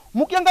watu,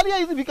 mkiangalia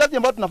hizi vikazi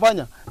ambao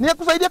tunafanya ni ya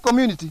kusaidia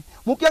community.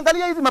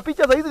 Mkiangalia hizi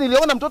mapicha za hizi,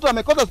 niliona mtoto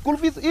amekosa school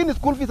fees. Hii ni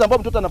school fees ambao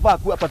mtoto anafaa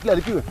kupatilia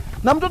alipiwe.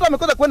 Na mtoto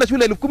amekosa kwenda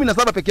shule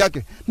 17,000 peke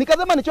yake.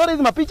 Nikasema nichore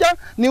hizi mapicha,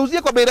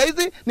 niuzie kwa bei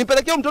rahisi,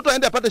 nipelekee mtoto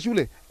aende apate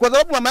shule. Kwa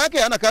sababu mama yake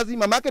hana kazi,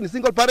 mama yake ni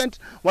single parent,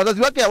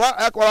 wazazi wake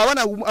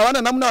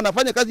hawana namna,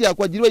 wanafanya kazi ya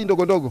kuajiriwa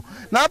ndogo.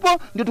 Na hapo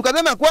ndio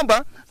tukasema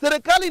kwamba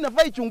serikali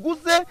inafaa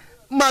ichunguze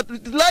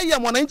maslahi ya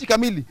mwananchi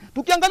kamili.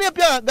 Tukiangalia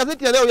pia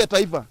gazeti ya leo ya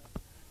Taifa,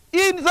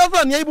 hii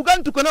sasa ni aibu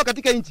gani tuko nayo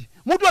katika nchi?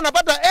 Mtu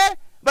anapata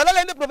badala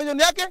aende profession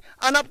yake,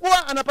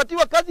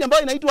 anapatiwa kazi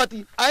ambayo inaitwa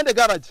ati aende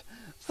garage.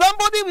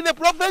 Somebody with a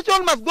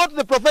profession must go to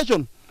the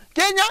profession.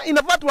 Kenya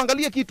inafaa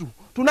tuangalie kitu.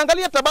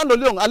 Tunaangalia Tabando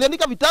Leong,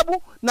 aliandika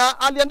vitabu na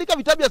aliandika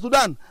vitabu ya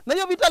Sudan. Na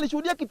hiyo vita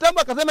alishuhudia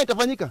kitambo akasema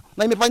itafanyika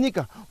na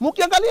imefanyika.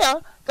 Mkiangalia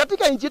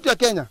katika nchi yetu ya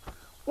Kenya,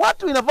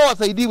 watu inafaa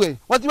wasaidiwe,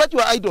 wasiwachi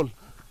wa idol.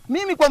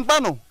 Mimi kwa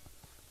mfano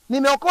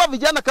nimeokoa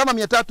vijana kama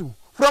 300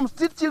 from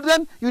street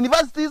children,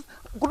 universities.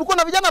 Kulikuwa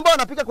na vijana ambao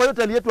wanapika kwa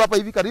hoteli yetu hapa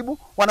hivi karibu,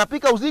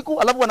 wanapika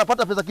usiku, alafu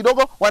wanapata pesa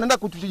kidogo, wanaenda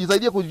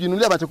kujisaidia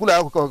kujinunulia chakula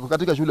yao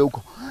katika shule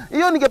huko.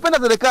 Hiyo ningependa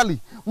serikali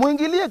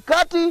muingilie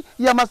kati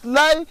ya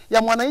maslahi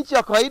ya mwananchi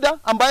wa kawaida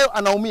ambayo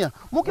anaumia.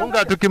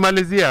 Munga,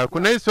 tukimalizia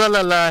kuna hii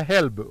swala la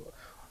HELB.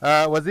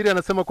 Waziri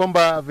anasema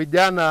kwamba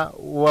vijana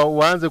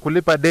waanze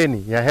kulipa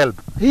deni ya HELB.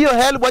 Hiyo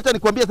HELB, acha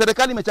nikwambie,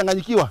 serikali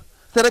imechanganyikiwa.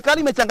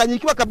 Serikali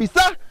imechanganyikiwa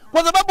kabisa,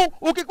 kwa sababu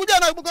ukikuja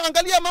na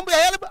kuangalia mambo ya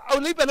HELB au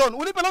ulipe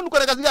loan uko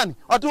na kazi gani?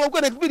 Watu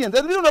wako na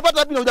experience. Hivi unapata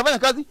wapi na hujafanya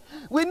kazi?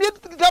 We need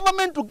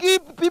government to give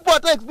people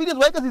at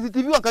experience, waeke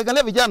CCTV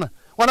wakaangalia vijana.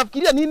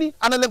 Wanafikiria nini?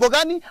 Ana lengo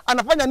gani?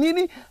 Anafanya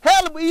nini?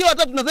 HELB hiyo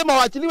hata tunasema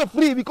waachiliwe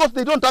free because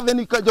they don't have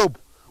any job.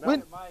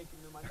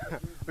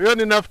 Huyo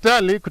ni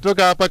Naftali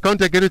kutoka hapa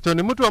kaunti ya Kericho.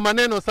 Ni mtu wa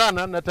maneno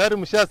sana na tayari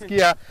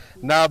mshasikia.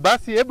 Na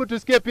basi hebu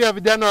tusikie pia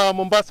vijana wa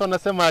Mombasa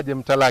wanasema aje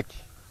mtalaki.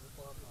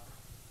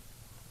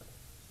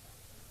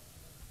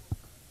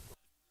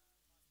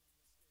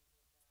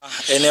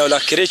 Eneo la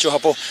Kericho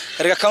hapo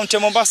katika kaunti ya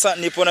Mombasa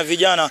nipo na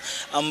vijana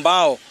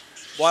ambao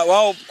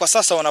wao kwa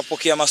sasa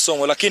wanapokea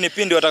masomo, lakini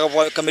pindi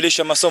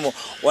watakapokamilisha masomo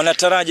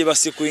wanataraji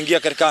basi kuingia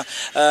katika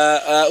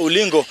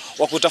ulingo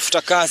wa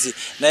kutafuta kazi,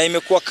 na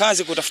imekuwa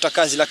kazi kutafuta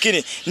kazi.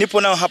 Lakini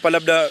nipo nao hapa,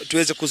 labda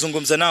tuweze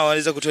kuzungumza nao,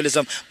 waweza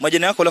kutueleza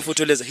majina yako alafu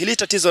tueleze hili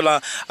tatizo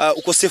la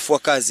ukosefu wa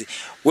kazi.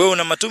 Wewe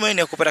una matumaini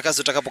ya kupata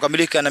kazi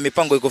utakapokamilika na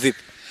mipango iko vipi?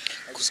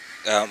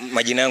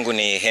 Majina yangu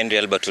ni Henry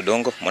Albert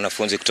Udongo,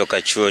 mwanafunzi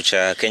kutoka chuo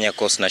cha Kenya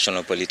Coast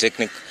National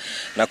Polytechnic,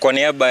 na kwa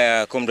niaba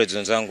ya comrades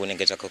wenzangu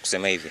ningetaka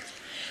kusema hivi.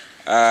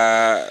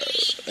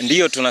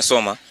 Ndiyo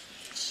tunasoma,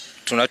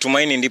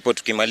 tunatumaini ndipo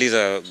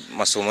tukimaliza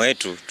masomo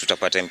yetu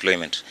tutapata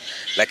employment,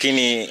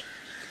 lakini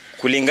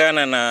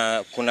kulingana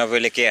na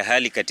kunavyoelekea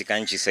hali katika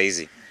nchi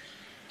saizi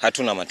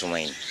hatuna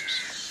matumaini.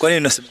 Kwa nini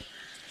unasema?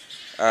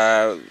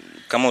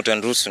 Kama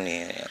utaniruhusu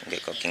ni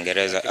kwa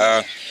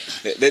Kiingereza,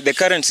 the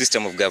current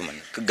system of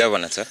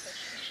governance,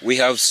 we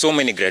have so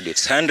many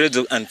graduates, hundreds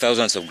and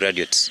thousands of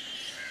graduates,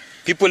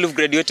 people who've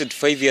graduated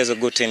 5 years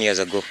ago, 10 years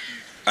ago,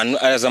 and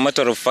as a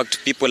matter of fact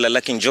people are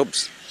lacking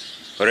jobs.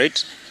 All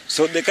right,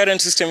 so the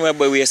current system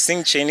whereby we are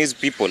seeing Chinese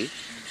people,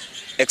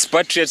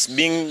 expatriates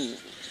being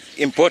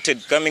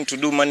imported, coming to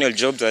do manual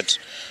jobs that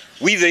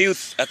we the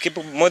youth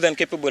are more than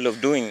capable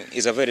of doing,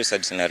 is a very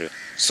sad scenario.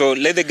 So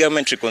let the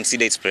government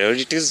reconsider its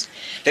priorities.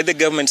 Let the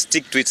government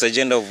stick to its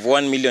agenda of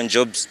 1 million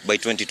jobs by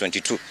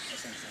 2022.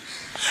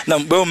 Na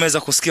wewe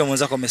umeweza kusikia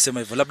mwenzako amesema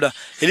hivyo. Labda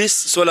hili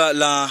swala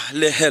la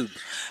HELB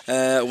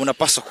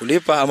unapaswa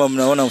kulipa ama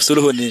mnaona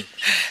usuluhu ni?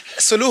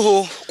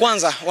 Suluhu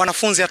kwanza,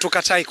 wanafunzi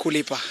hatukatai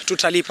kulipa,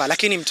 tutalipa,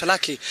 lakini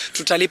mtalaki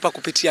tutalipa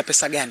kupitia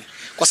pesa gani?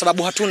 Kwa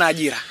sababu hatuna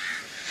ajira.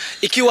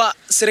 Ikiwa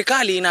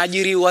serikali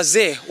inaajiri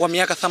wazee wa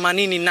miaka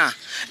 80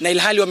 na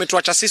ilhali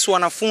wametuacha sisi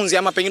wanafunzi,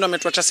 ama pengine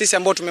wametuacha sisi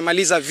ambao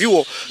tumemaliza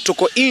vyuo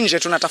tuko nje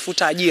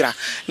tunatafuta ajira,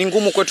 ni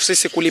ngumu kwetu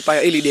sisi kulipa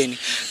hili deni.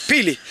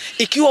 Pili,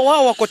 ikiwa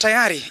wao wako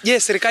tayari, je,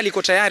 serikali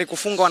iko tayari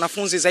kufunga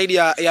wanafunzi zaidi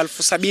ya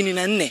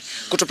 74,000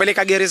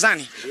 kutupeleka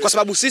gerezani? Kwa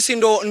sababu sisi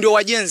ndio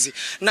wajenzi,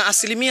 na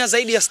asilimia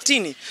zaidi ya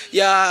 60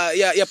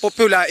 ya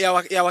popula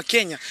ya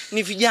Wakenya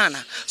ni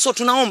vijana. So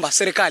tunaomba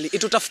serikali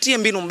itutafutie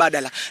mbinu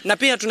mbadala, na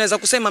pia tunaweza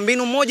kusema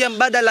mbinu moja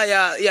mbadala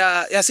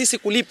ya sisi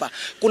kulipa.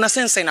 Kuna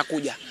sensa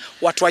inakuja,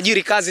 watu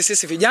ajiri kazi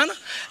sisi vijana,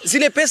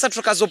 zile pesa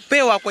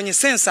tutakazopewa kwenye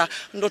sensa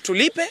ndo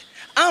tulipe,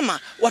 ama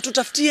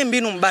watutafutie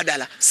mbinu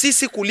mbadala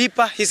sisi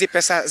kulipa hizi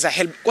pesa za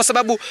HELB, kwa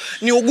sababu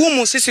ni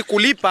ugumu sisi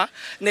kulipa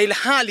na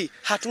ilhali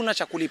hatuna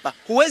cha kulipa.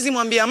 Huwezi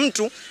mwambia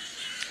mtu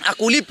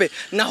akulipe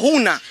na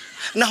huna,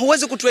 na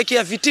huwezi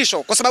kutuwekea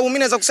vitisho, kwa sababu mimi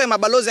naweza kusema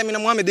balozi Amina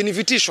Mohamed ni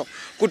vitisho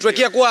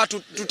kutuwekea kwa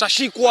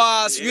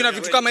tutashikwa sijui na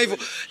vitu kama hivyo.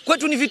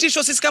 Kwetu ni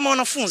vitisho sisi kama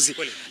wanafunzi,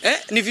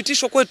 ni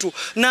vitisho kwetu,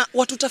 na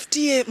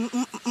watutafutie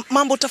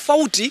mambo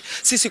tofauti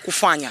sisi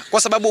kufanya,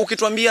 kwa sababu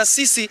ukituambia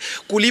sisi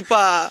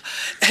kulipa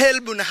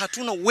HELB na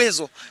hatuna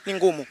uwezo ni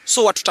ngumu.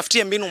 So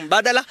watutafutie mbinu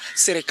mbadala,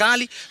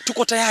 serikali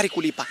tuko tayari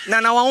kulipa,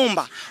 na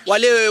nawaomba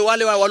wale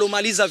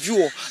waliomaliza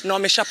vyuo na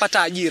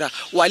wameshapata ajira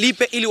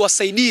walipe, ili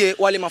wasaidie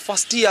wale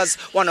first years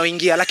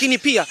wanaoingia, lakini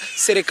pia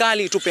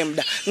serikali itupe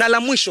muda. Na la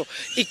mwisho,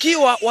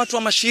 ikiwa watu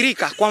wa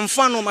mashirika, kwa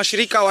mfano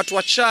mashirika watu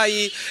wa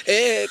chai,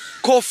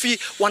 kofi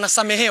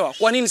wanasamehewa,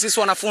 kwa nini sisi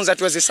wanafunzi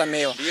hatuwezi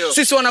samehewa?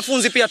 Sisi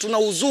wanafunzi pia tuna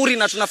uzuri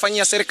na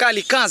tunafanyia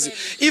serikali kazi.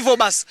 Hivyo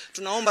basi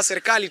tunaomba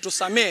serikali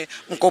tusamee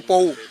mkopo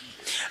huu.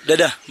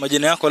 Dada,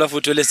 majina yako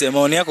alafu tueleze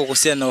maoni yako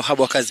kuhusiana na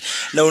uhaba wa kazi,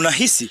 na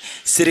unahisi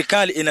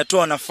serikali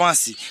inatoa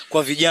nafasi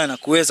kwa vijana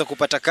kuweza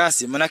kupata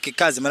kazi?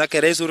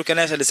 Manake Rais Uhuru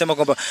Kenyatta alisema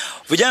kwamba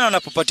vijana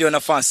wanapopatiwa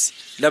nafasi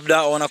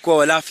labda wanakuwa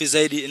walafi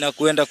zaidi na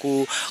kuenda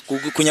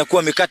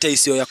kunyakua mikate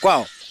isiyo ya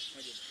kwao.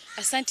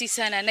 Asante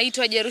sana.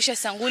 Naitwa Jerusha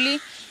Sanguli,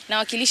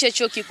 nawakilisha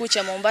chuo kikuu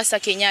cha Mombasa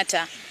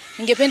Kenyatta.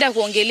 Ningependa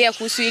kuongelea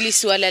kuhusu hili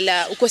swala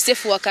la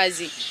ukosefu wa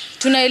kazi.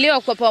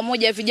 Tunaelewa kwa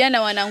pamoja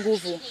vijana wana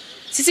nguvu.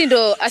 Sisi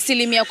ndo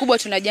asilimia kubwa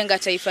tunajenga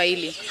taifa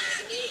hili.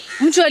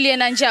 Mtu aliye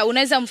na njaa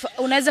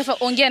unaweza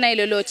ongea naye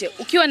lolote.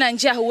 Ukiwa na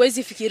njaa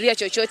huwezi fikiria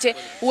chochote,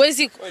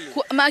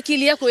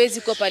 akili yako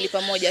huwezi kuwa pale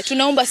pamoja.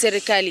 Tunaomba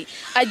serikali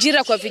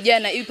ajira kwa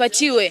vijana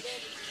ipatiwe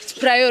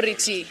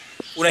priority.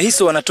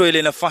 Unahisi wanatoa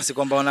ile nafasi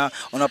kwamba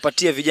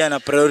wanapatia vijana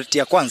priority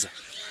ya kwanza?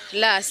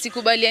 La,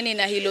 sikubaliani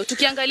na hilo.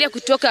 Tukiangalia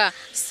kutoka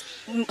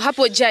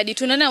hapo jadi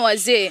tunaona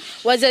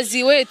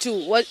wazazi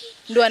wetu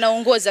ndio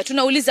wanaongoza.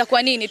 Tunauliza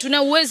kwa nini?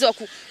 Tuna uwezo wa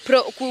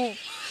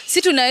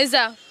si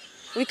tunaweza,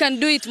 we can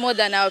do it more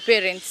than our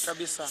parents.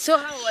 Kabisa. So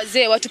hao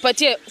wazee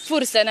watupatie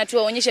fursa na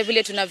tuwaonyeshe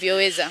vile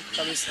tunavyoweza.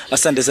 Kabisa.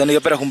 Asante sana.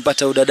 Ningependa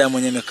kumpata udada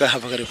mwenye amekaa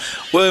hapa karibu.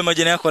 Wewe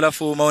majina yako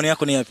alafu maoni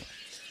yako ni yapi?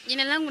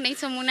 Jina langu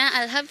naitwa Muna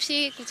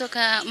Alhabshi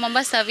kutoka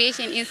Mombasa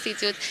Aviation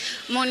Institute.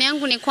 Maoni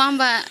yangu ni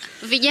kwamba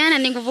vijana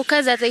ni nguvu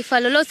kazi ya taifa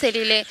lolote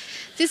lile.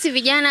 Sisi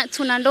vijana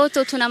tuna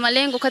ndoto, tuna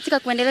malengo katika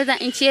kuendeleza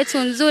nchi yetu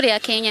nzuri ya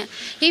Kenya.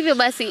 Hivyo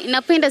basi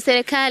napenda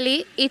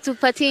serikali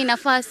itupatie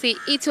nafasi,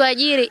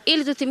 ituajiri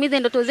ili tutimize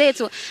ndoto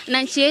zetu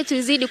na nchi yetu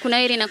izidi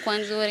kunawiri na kuwa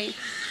nzuri.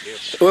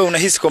 Wewe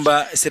unahisi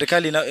kwamba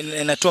serikali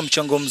inatoa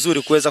mchango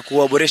mzuri kuweza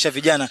kuwaboresha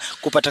vijana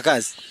kupata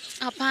kazi?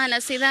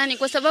 Hapana, sidhani,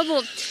 kwa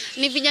sababu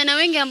ni vijana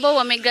wengi ambao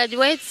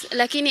wamegraduate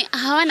lakini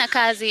hawana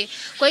kazi.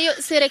 Kwa hiyo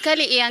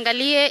serikali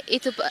iangalie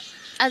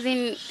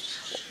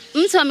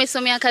mtu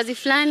amesomea kazi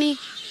fulani,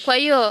 kwa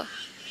hiyo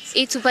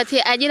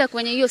itupatie ajira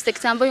kwenye hiyo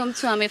sekta ambayo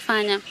mtu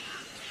amefanya.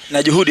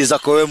 Na juhudi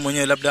zako wewe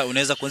mwenyewe, labda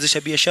unaweza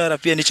kuanzisha biashara,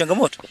 pia ni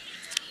changamoto?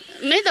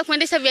 Naweza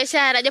kuendesha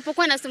biashara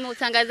japokuwa nasoma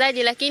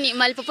utangazaji, lakini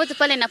mahali popote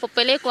pale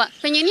ninapopelekwa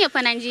penye nia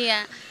pana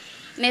njia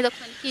naweza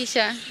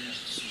kufanikisha.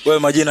 Wewe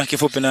majina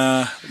kifupi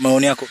na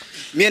maoni yako?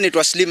 Mimi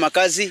naitwa Slima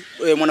Kazi,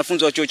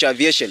 mwanafunzi wa chuo cha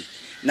aviation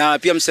na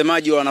pia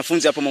msemaji wa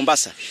wanafunzi hapa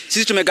Mombasa.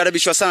 Sisi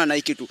tumekaribishwa sana na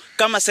hiki kitu.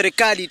 Kama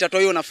serikali itatoa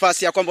hiyo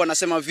nafasi ya kwamba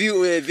wanasema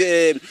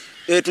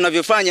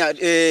tunavyofanya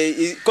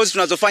kozi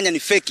tunazofanya ni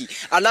feki,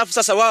 alafu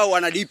sasa wao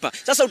wanalipa.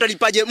 Sasa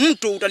utalipaje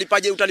mtu,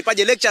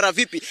 utalipaje lecturer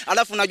vipi?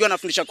 Alafu unajua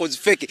anafundisha kozi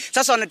feki.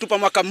 Sasa wanatupa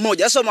mwaka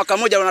mmoja. Sasa mwaka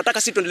mmoja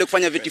wanataka sisi tuendelee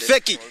kufanya vitu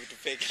feki.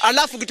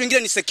 Alafu kitu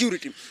kingine ni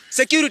security.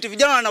 Security,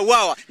 vijana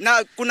wanauawa.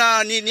 Na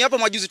kuna ni hapa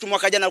majuzi tu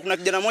mwaka jana kuna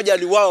kijana mmoja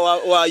aliuawa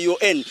wa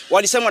UN.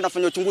 Walisema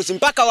wanafanya uchunguzi,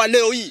 mpaka wa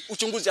leo hii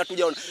uchunguzi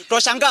hatujaona.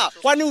 Tunashangaa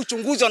kwani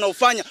uchunguzi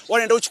wanaofanya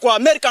wanaenda uchukua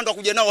Amerika ndio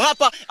kuja nao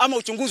hapa, ama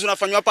uchunguzi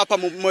unafanywa hapa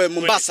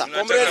Mombasa.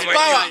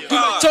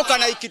 Tumechoka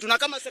na hiki kitu, na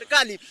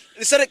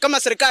kama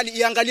serikali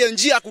iangalie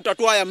njia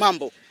kutatua haya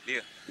mambo.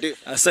 Ndio.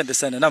 Asante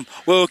sana. Naam,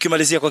 wewe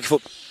ukimalizia kwa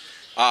kifupi.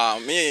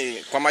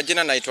 Mimi kwa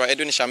majina naitwa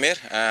Edwin Shamir,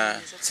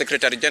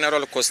 Secretary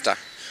General Costa.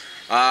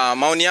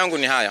 Maoni yangu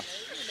ni haya.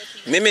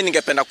 Mimi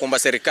ningependa kuomba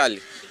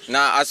serikali,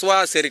 na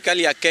aswa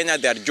serikali ya Kenya,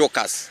 they are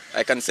jokers.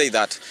 I can say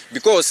that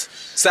because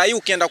sai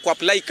ukienda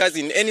kuapply kazi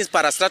in any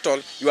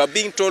parastatal, you are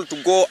being told to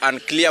go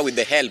and clear with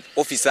the help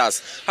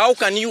officers. How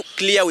can you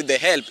clear with the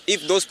help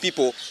if those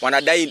people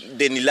wanadai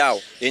deni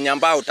lao yenye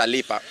ambao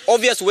utalipa?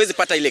 Obvious huwezi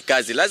pata ile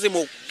kazi,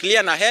 lazima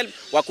clear na help,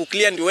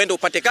 wakuclear ndio uende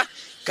upate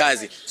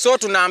kazi. So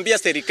tunaambia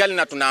serikali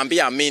na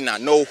tunaambia Amina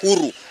na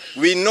Uhuru,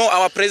 we know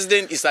our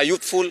president is a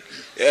youthful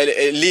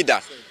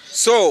leader,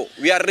 so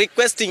we are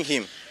requesting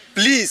him,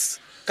 please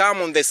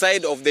come on the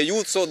side of the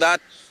youth so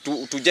that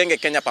tujenge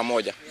Kenya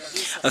pamoja.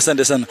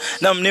 Asante sana.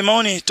 Naam, ni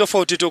maoni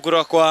tofauti tu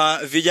kutoka kwa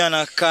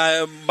vijana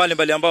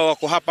mbalimbali ambao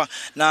wako hapa,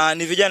 na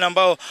ni vijana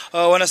ambao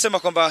wanasema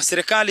kwamba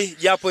serikali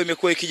japo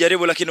imekuwa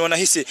ikijaribu, lakini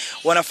wanahisi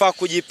wanafaa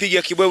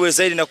kujipiga kibwewe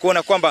zaidi na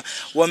kuona kwamba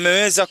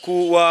wameweza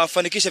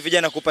kuwafanikisha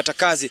vijana kupata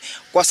kazi.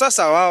 Kwa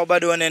sasa wao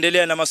bado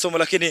wanaendelea na masomo,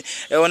 lakini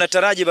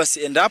wanataraji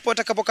basi endapo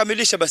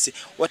watakapokamilisha basi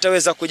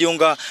wataweza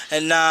kujiunga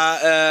na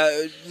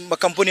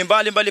makampuni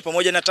mbalimbali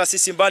pamoja na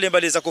taasisi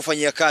mbalimbali za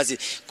kufanyia kazi.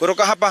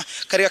 Kutoka hapa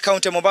katika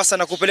kaunti ya Mombasa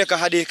na kupeleka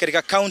hadi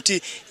katika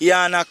kaunti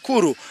ya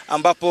Nakuru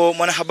ambapo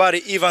mwanahabari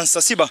Ivan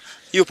Sasiba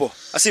yupo.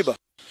 Asiba.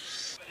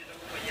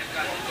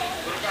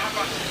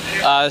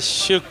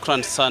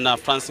 Shukran sana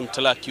Francis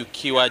Mtalaki,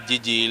 ukiwa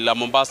jiji la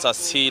Mombasa.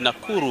 Si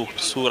Nakuru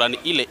sura ni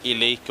ile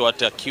ile,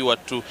 ikiwa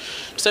tu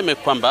tuseme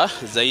kwamba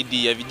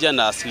zaidi ya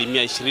vijana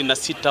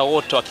 26%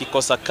 wote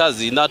wakikosa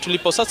kazi, na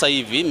tulipo sasa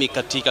hivi ni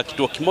katika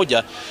kituo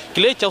kimoja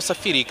kile cha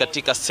usafiri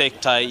katika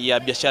sekta ya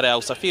biashara ya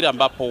usafiri,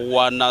 ambapo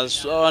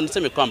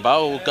wanasema kwamba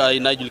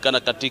inajulikana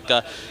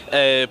katika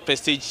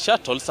Prestige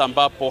Shuttles,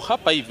 ambapo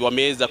hapa hivi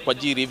wameweza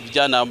kuajiri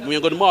vijana,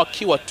 miongoni mwao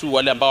wakiwa tu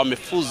wale ambao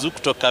wamefuzu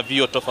kutoka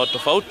vyuo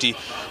tofauti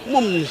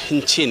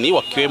nchini,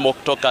 wakiwemo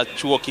kutoka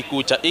chuo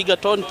kikuu cha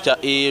Egerton,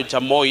 cha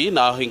Moi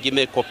na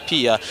wengineko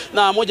pia.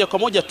 Na moja kwa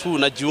moja tu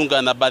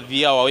najiunga na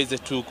baadhi yao waweze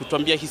tu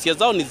kutuambia hisia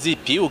zao ni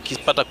zipi,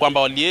 ukipata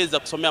kwamba waliweza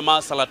kusomea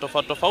masuala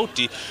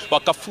tofauti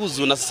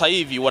wakafuzu, na sasa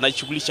hivi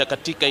wanajishughulisha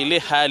katika ile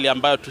hali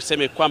ambayo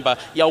tuseme kwamba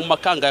ya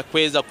umakanga ya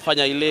kuweza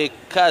kufanya ile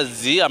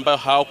kazi ambayo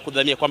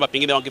hawakudhania kwamba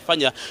pengine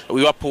wangefanya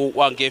iwapo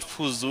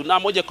wangefuzu. Na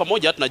moja kwa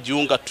moja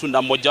tunajiunga tu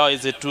na mmoja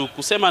waweze tu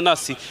kusema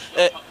nasi.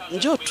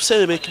 Njoo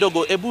tuseme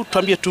kidogo, hebu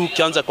tuambie tu,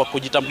 ukianza kwa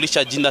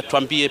kujitambulisha jina,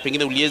 tuambie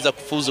pengine uliweza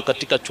kufuzu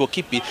katika chuo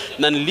kipi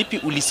na ni lipi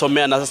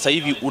ulisomea na sasa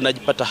hivi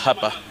unajipata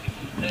hapa.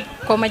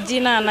 Kwa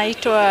majina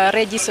anaitwa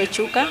Regis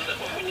Ochuka.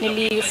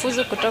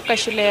 Nilifuzu kutoka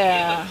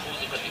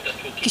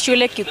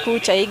shule kikuu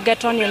cha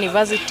Egerton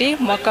University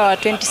mwaka wa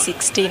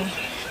 2016.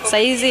 Sasa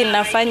hizi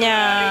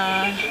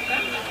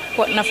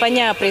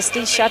nafanya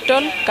Prestige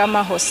Shuttle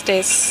kama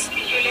hostess.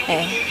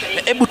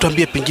 Hebu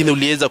tuambie pengine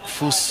uliweza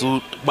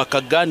kufuzu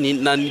mwaka gani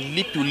na ni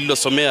lipi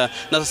ulilosomea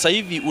na sasa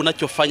hivi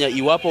unachofanya,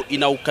 iwapo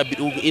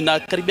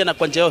inakaribiana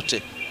kwa njia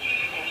yote?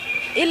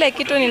 Ile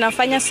kitu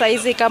ninafanya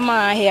saizi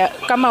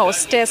kama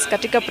hostess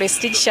katika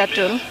Prestige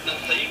Shuttle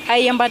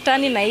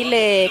haiambatani na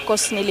ile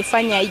course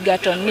nilifanya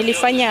Egerton.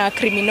 Nilifanya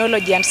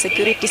Criminology and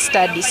Security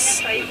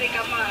Studies.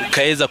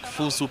 Ukaweza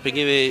kufuzu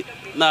pengine,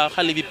 na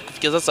hali vipi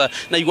kufikia sasa,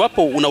 na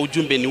iwapo una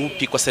ujumbe ni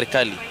upi kwa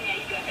serikali?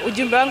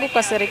 ujumbe wangu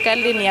kwa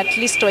serikali ni at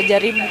least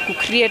wajaribu ku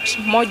create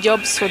more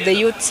jobs for the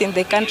youths in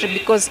the country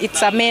because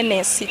it's a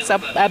menace, it's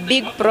a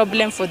big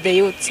problem for the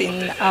youths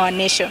in our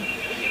nation.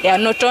 Yeah,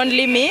 not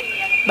only me,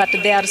 but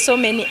there are so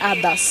many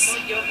others.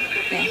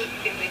 Yeah.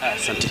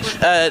 Asante.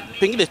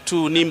 Pengine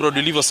tu Nimrod,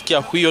 ulivyosikia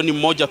huyo ni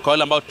mmoja kwa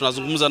wale ambao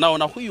tunazungumza nao,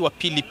 na huyu wa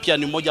pili pia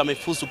ni mmoja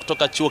amefuzu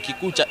kutoka chuo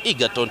kikuu cha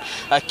Egerton,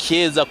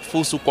 akiweza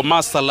kufuzu kwa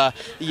masuala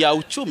ya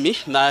uchumi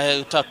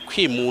na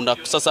takwimu, na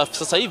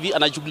sasa hivi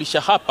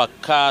anajumlisha hapa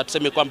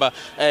tuseme kwamba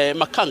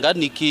makanga,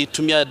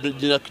 nikitumia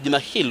jina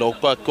hilo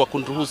kwa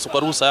kuruhusu kwa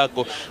ruhusa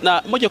yako,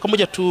 na moja kwa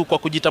moja tu kwa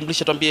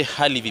kujitambulisha, tuambie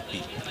hali vipi?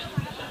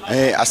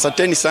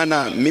 Asanteni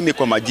sana. Mimi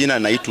kwa majina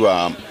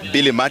naitwa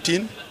Billy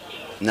Martin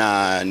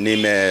na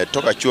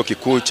nimetoka chuo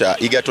kikuu cha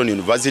Egerton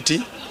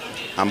University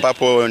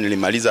ambapo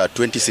nilimaliza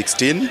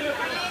 2016,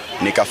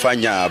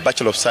 nikafanya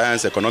Bachelor of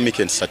Science Economic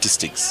and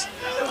Statistics.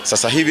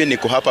 Sasa hivi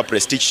niko hapa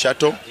Prestige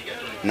Shuttle,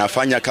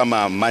 nafanya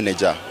kama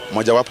manager,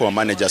 mojawapo wa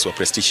managers wa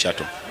Prestige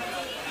Shuttle.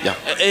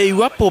 Yeah.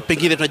 Iwapo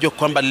pengine tunajua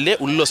kwamba lile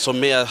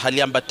ulilosomea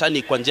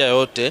haliambatani kwa njia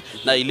yote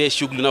na ile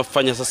shughuli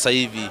unayofanya sasa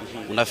hivi,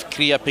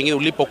 unafikiria pengine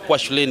ulipokuwa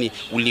shuleni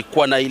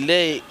ulikuwa na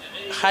ile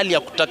hali ya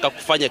kutaka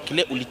kufanya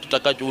kile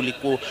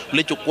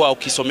ulichokuwa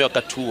ukisomea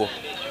wakati huo?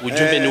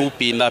 Ujumbe ni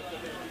upi? Na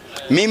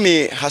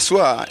mimi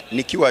haswa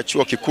nikiwa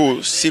chuo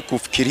kikuu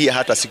sikufikiria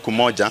hata siku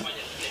moja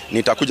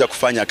nitakuja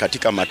kufanya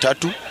katika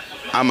matatu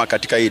ama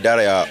katika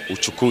idara ya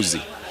uchukuzi,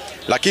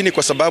 lakini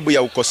kwa sababu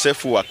ya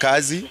ukosefu wa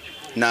kazi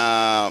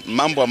na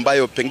mambo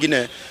ambayo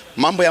pengine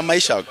mambo ya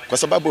maisha, kwa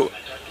sababu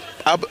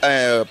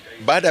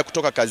baada ya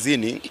kutoka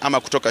kazini ama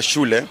kutoka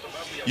shule,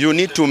 you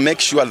need to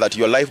make sure that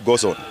your life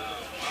goes on,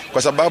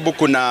 kwa sababu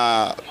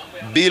kuna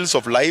bills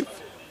of life,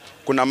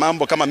 kuna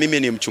mambo kama mimi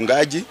ni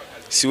mchungaji,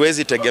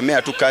 siwezi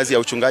tegemea tu kazi ya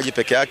uchungaji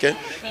peke yake,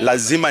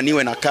 lazima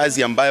niwe na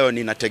kazi ambayo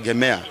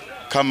ninategemea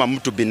kama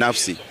mtu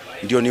binafsi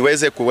ndio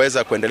niweze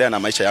kuendelea na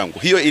maisha yangu.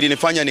 Hiyo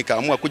ilinifanya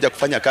nikaamua kuja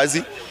kufanya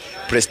kazi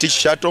Prestige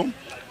Shuttle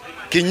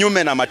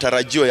kinyume na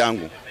matarajio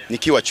yangu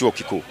nikiwa chuo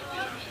kikuu.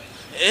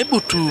 Hebu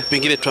tu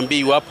pengine tuambie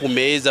iwapo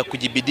umeweza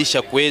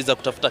kujibidisha kuweza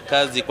kutafuta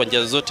kazi kwa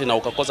njia zote na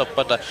ukakosa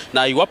kupata,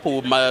 na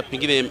iwapo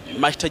pengine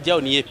mahitaji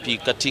yao ni yapi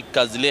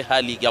katika zile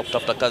hali ya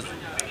kutafuta kazi?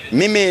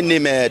 Mimi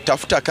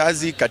nimetafuta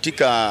kazi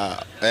katika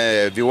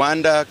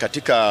viwanda,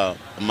 katika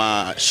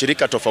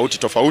mashirika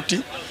tofauti,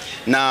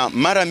 na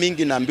mara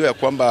mingi naambiwa ya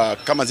kwamba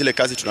kama zile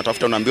kazi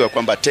tunatafuta unaambiwa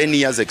kwamba 10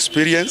 years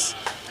experience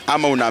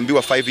ama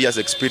unaambiwa 5 years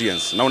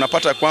experience, na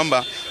unapata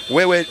kwamba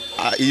wewe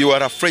you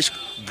are a fresh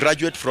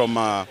graduate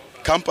from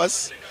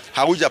campus,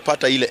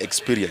 haujapata ile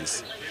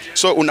experience.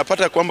 So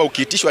unapata kwamba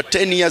ukiitishwa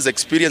 10 years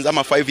experience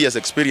ama 5 years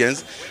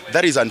experience,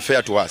 that is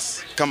unfair to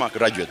us kama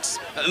graduates.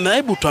 Na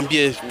hebu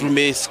tuambie,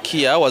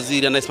 tumesikia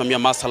waziri anayesimamia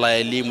masuala ya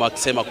elimu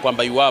akisema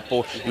kwamba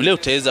iwapo yule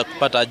utaweza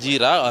kupata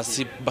ajira,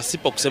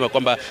 basipo kusema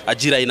kwamba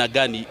ajira ina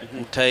gani,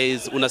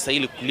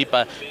 unastahili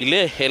kulipa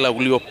ile hela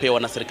uliopewa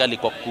na serikali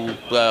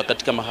kwa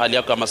katika mahali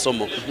yako ya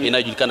masomo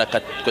inayojulikana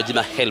kwa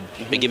jina HELB.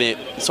 Pengine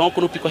somo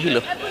kunupi kwa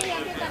hilo?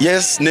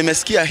 Yes,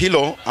 nimesikia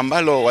hilo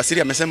ambalo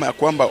waziri amesema ya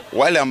kwamba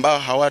wale ambao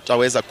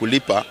hawataweza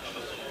kulipa,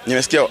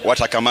 nimesikia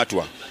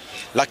watakamatwa.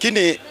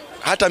 Lakini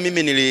hata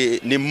mimi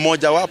ni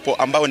mmoja wapo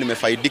ambao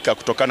nimefaidika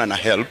kutokana na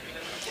HELB,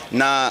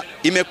 na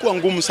imekuwa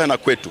ngumu sana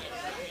kwetu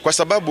kwa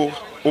sababu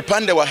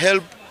upande wa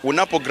HELB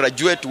unapo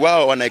graduate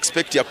wao wana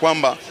expect ya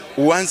kwamba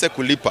uanze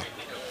kulipa,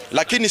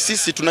 lakini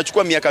sisi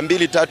tunachukua miaka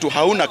 2-3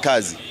 hauna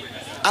kazi,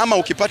 ama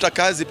ukipata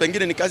kazi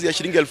pengine ni kazi ya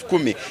shilingi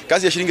 10,000,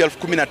 kazi ya shilingi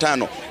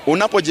 15,000,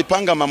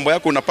 unapojipanga mambo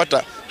yako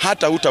unapata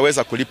hata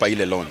hutaweza kulipa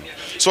ile loan.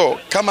 So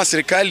kama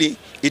serikali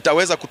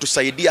itaweza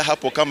kutusaidia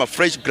hapo kama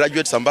fresh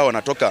graduates ambao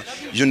wanatoka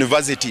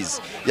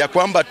universities, ya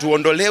kwamba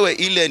tuondolewe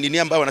ile nini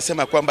ambayo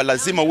wanasema kwamba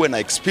lazima uwe na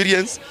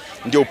experience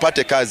ndio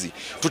upate kazi,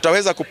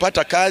 tutaweza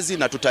kupata kazi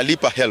na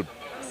tutalipa HELB.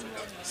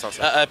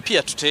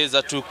 Pia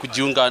tutaweza tu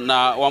kujiunga na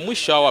wa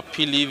mwisho wa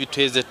pili hivi,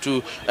 tuweze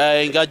tu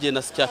ingaje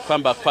nasikia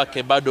kwamba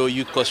kwake bado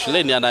yuko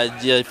shuleni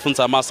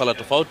anajifunza masuala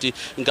tofauti,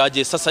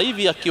 ingaje sasa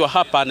hivi akiwa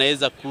hapa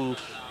anaweza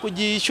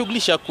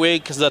kujishughulisha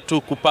kuweza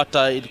tu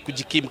kupata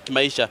kujikimu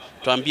kimaisha.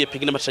 Tuambie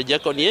pengine matarajio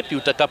yako ni yapi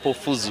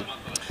utakapofuzu?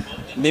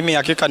 Mimi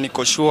hakika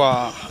niko sure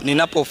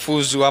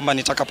ninapofuzu ama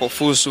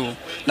nitakapofuzu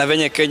na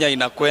venye Kenya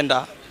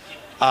inakwenda,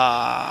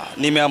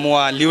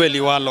 nimeamua liwe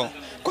liwalo,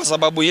 kwa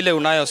sababu ile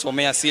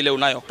unayosomea si ile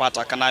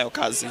unayopata kanayo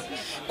kazi.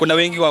 Kuna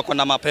wengi wako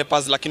na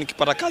mapapers lakini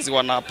ukipata kazi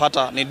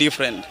wanapata ni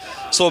different.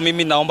 So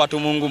mimi naomba tu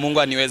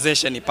Mungu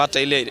aniwezeshe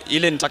nipate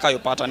ile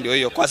nitakayopata ndio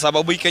hiyo, kwa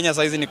sababu hii Kenya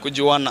saizi ni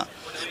kujuana.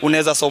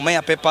 Unaweza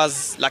somea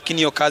papers lakini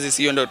hiyo kazi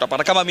sio ndio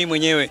utapata. Kama mimi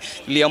mwenyewe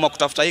niliamua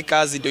kutafuta hii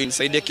kazi ndio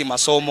inisaidie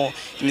kimasomo,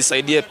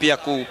 inisaidie pia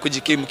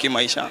kujikimu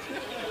kimaisha.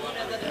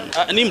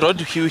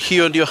 Nimrod,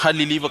 hiyo ndio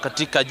hali ilivyo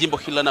katika jimbo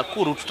hili la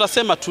Nakuru.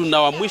 Tutasema tu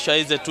na wa mwisho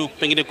aweze tu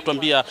pengine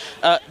kutuambia,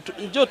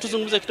 njoo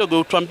tuzungumze kidogo,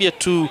 utuambie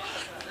tu,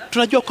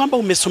 tunajua kwamba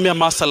umesomea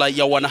masuala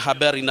ya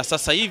wanahabari na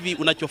sasa hivi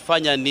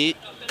unachofanya ni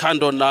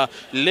kando na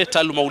ile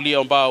taaluma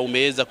ulio ambao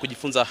umeweza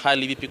kujifunza.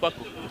 Hali vipi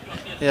kwako?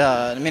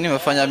 Mimi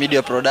nimefanya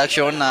media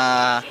production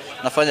na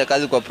nafanya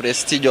kazi kwa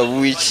Prestige of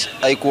which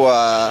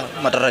haikuwa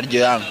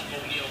matarajio yangu.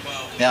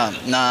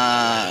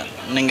 Na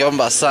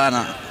ningeomba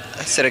sana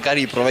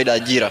serikali provide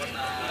ajira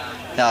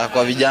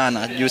kwa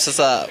vijana. Juu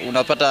sasa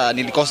unapata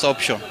nilikosa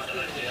option.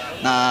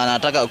 Na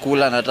nataka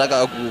kula,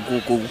 nataka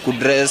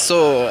kudress,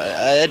 so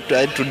I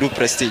had to do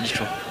Prestige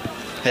too.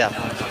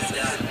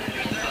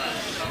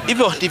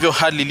 Hivyo ndivyo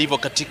hali ilivyo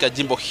katika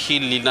jimbo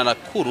hili la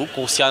Nakuru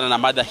kuhusiana na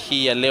mada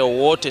hii ya leo.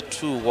 Wote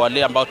tu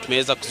wale ambao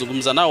tumeweza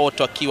kuzungumza nao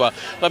wote wakiwa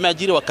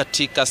wameajiriwa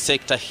katika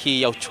sekta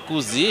hii ya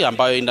uchukuzi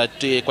ambayo ina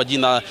kwa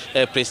jina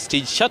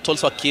Prestige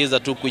Shuttles, wakiweza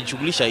tu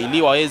kujishughulisha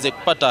ili waweze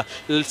kupata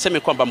niseme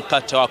kwamba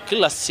mkate wao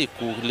kila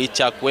siku,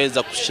 licha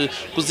kuweza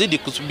kuzidi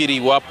kusubiri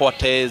iwapo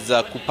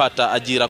wataweza kupata ajira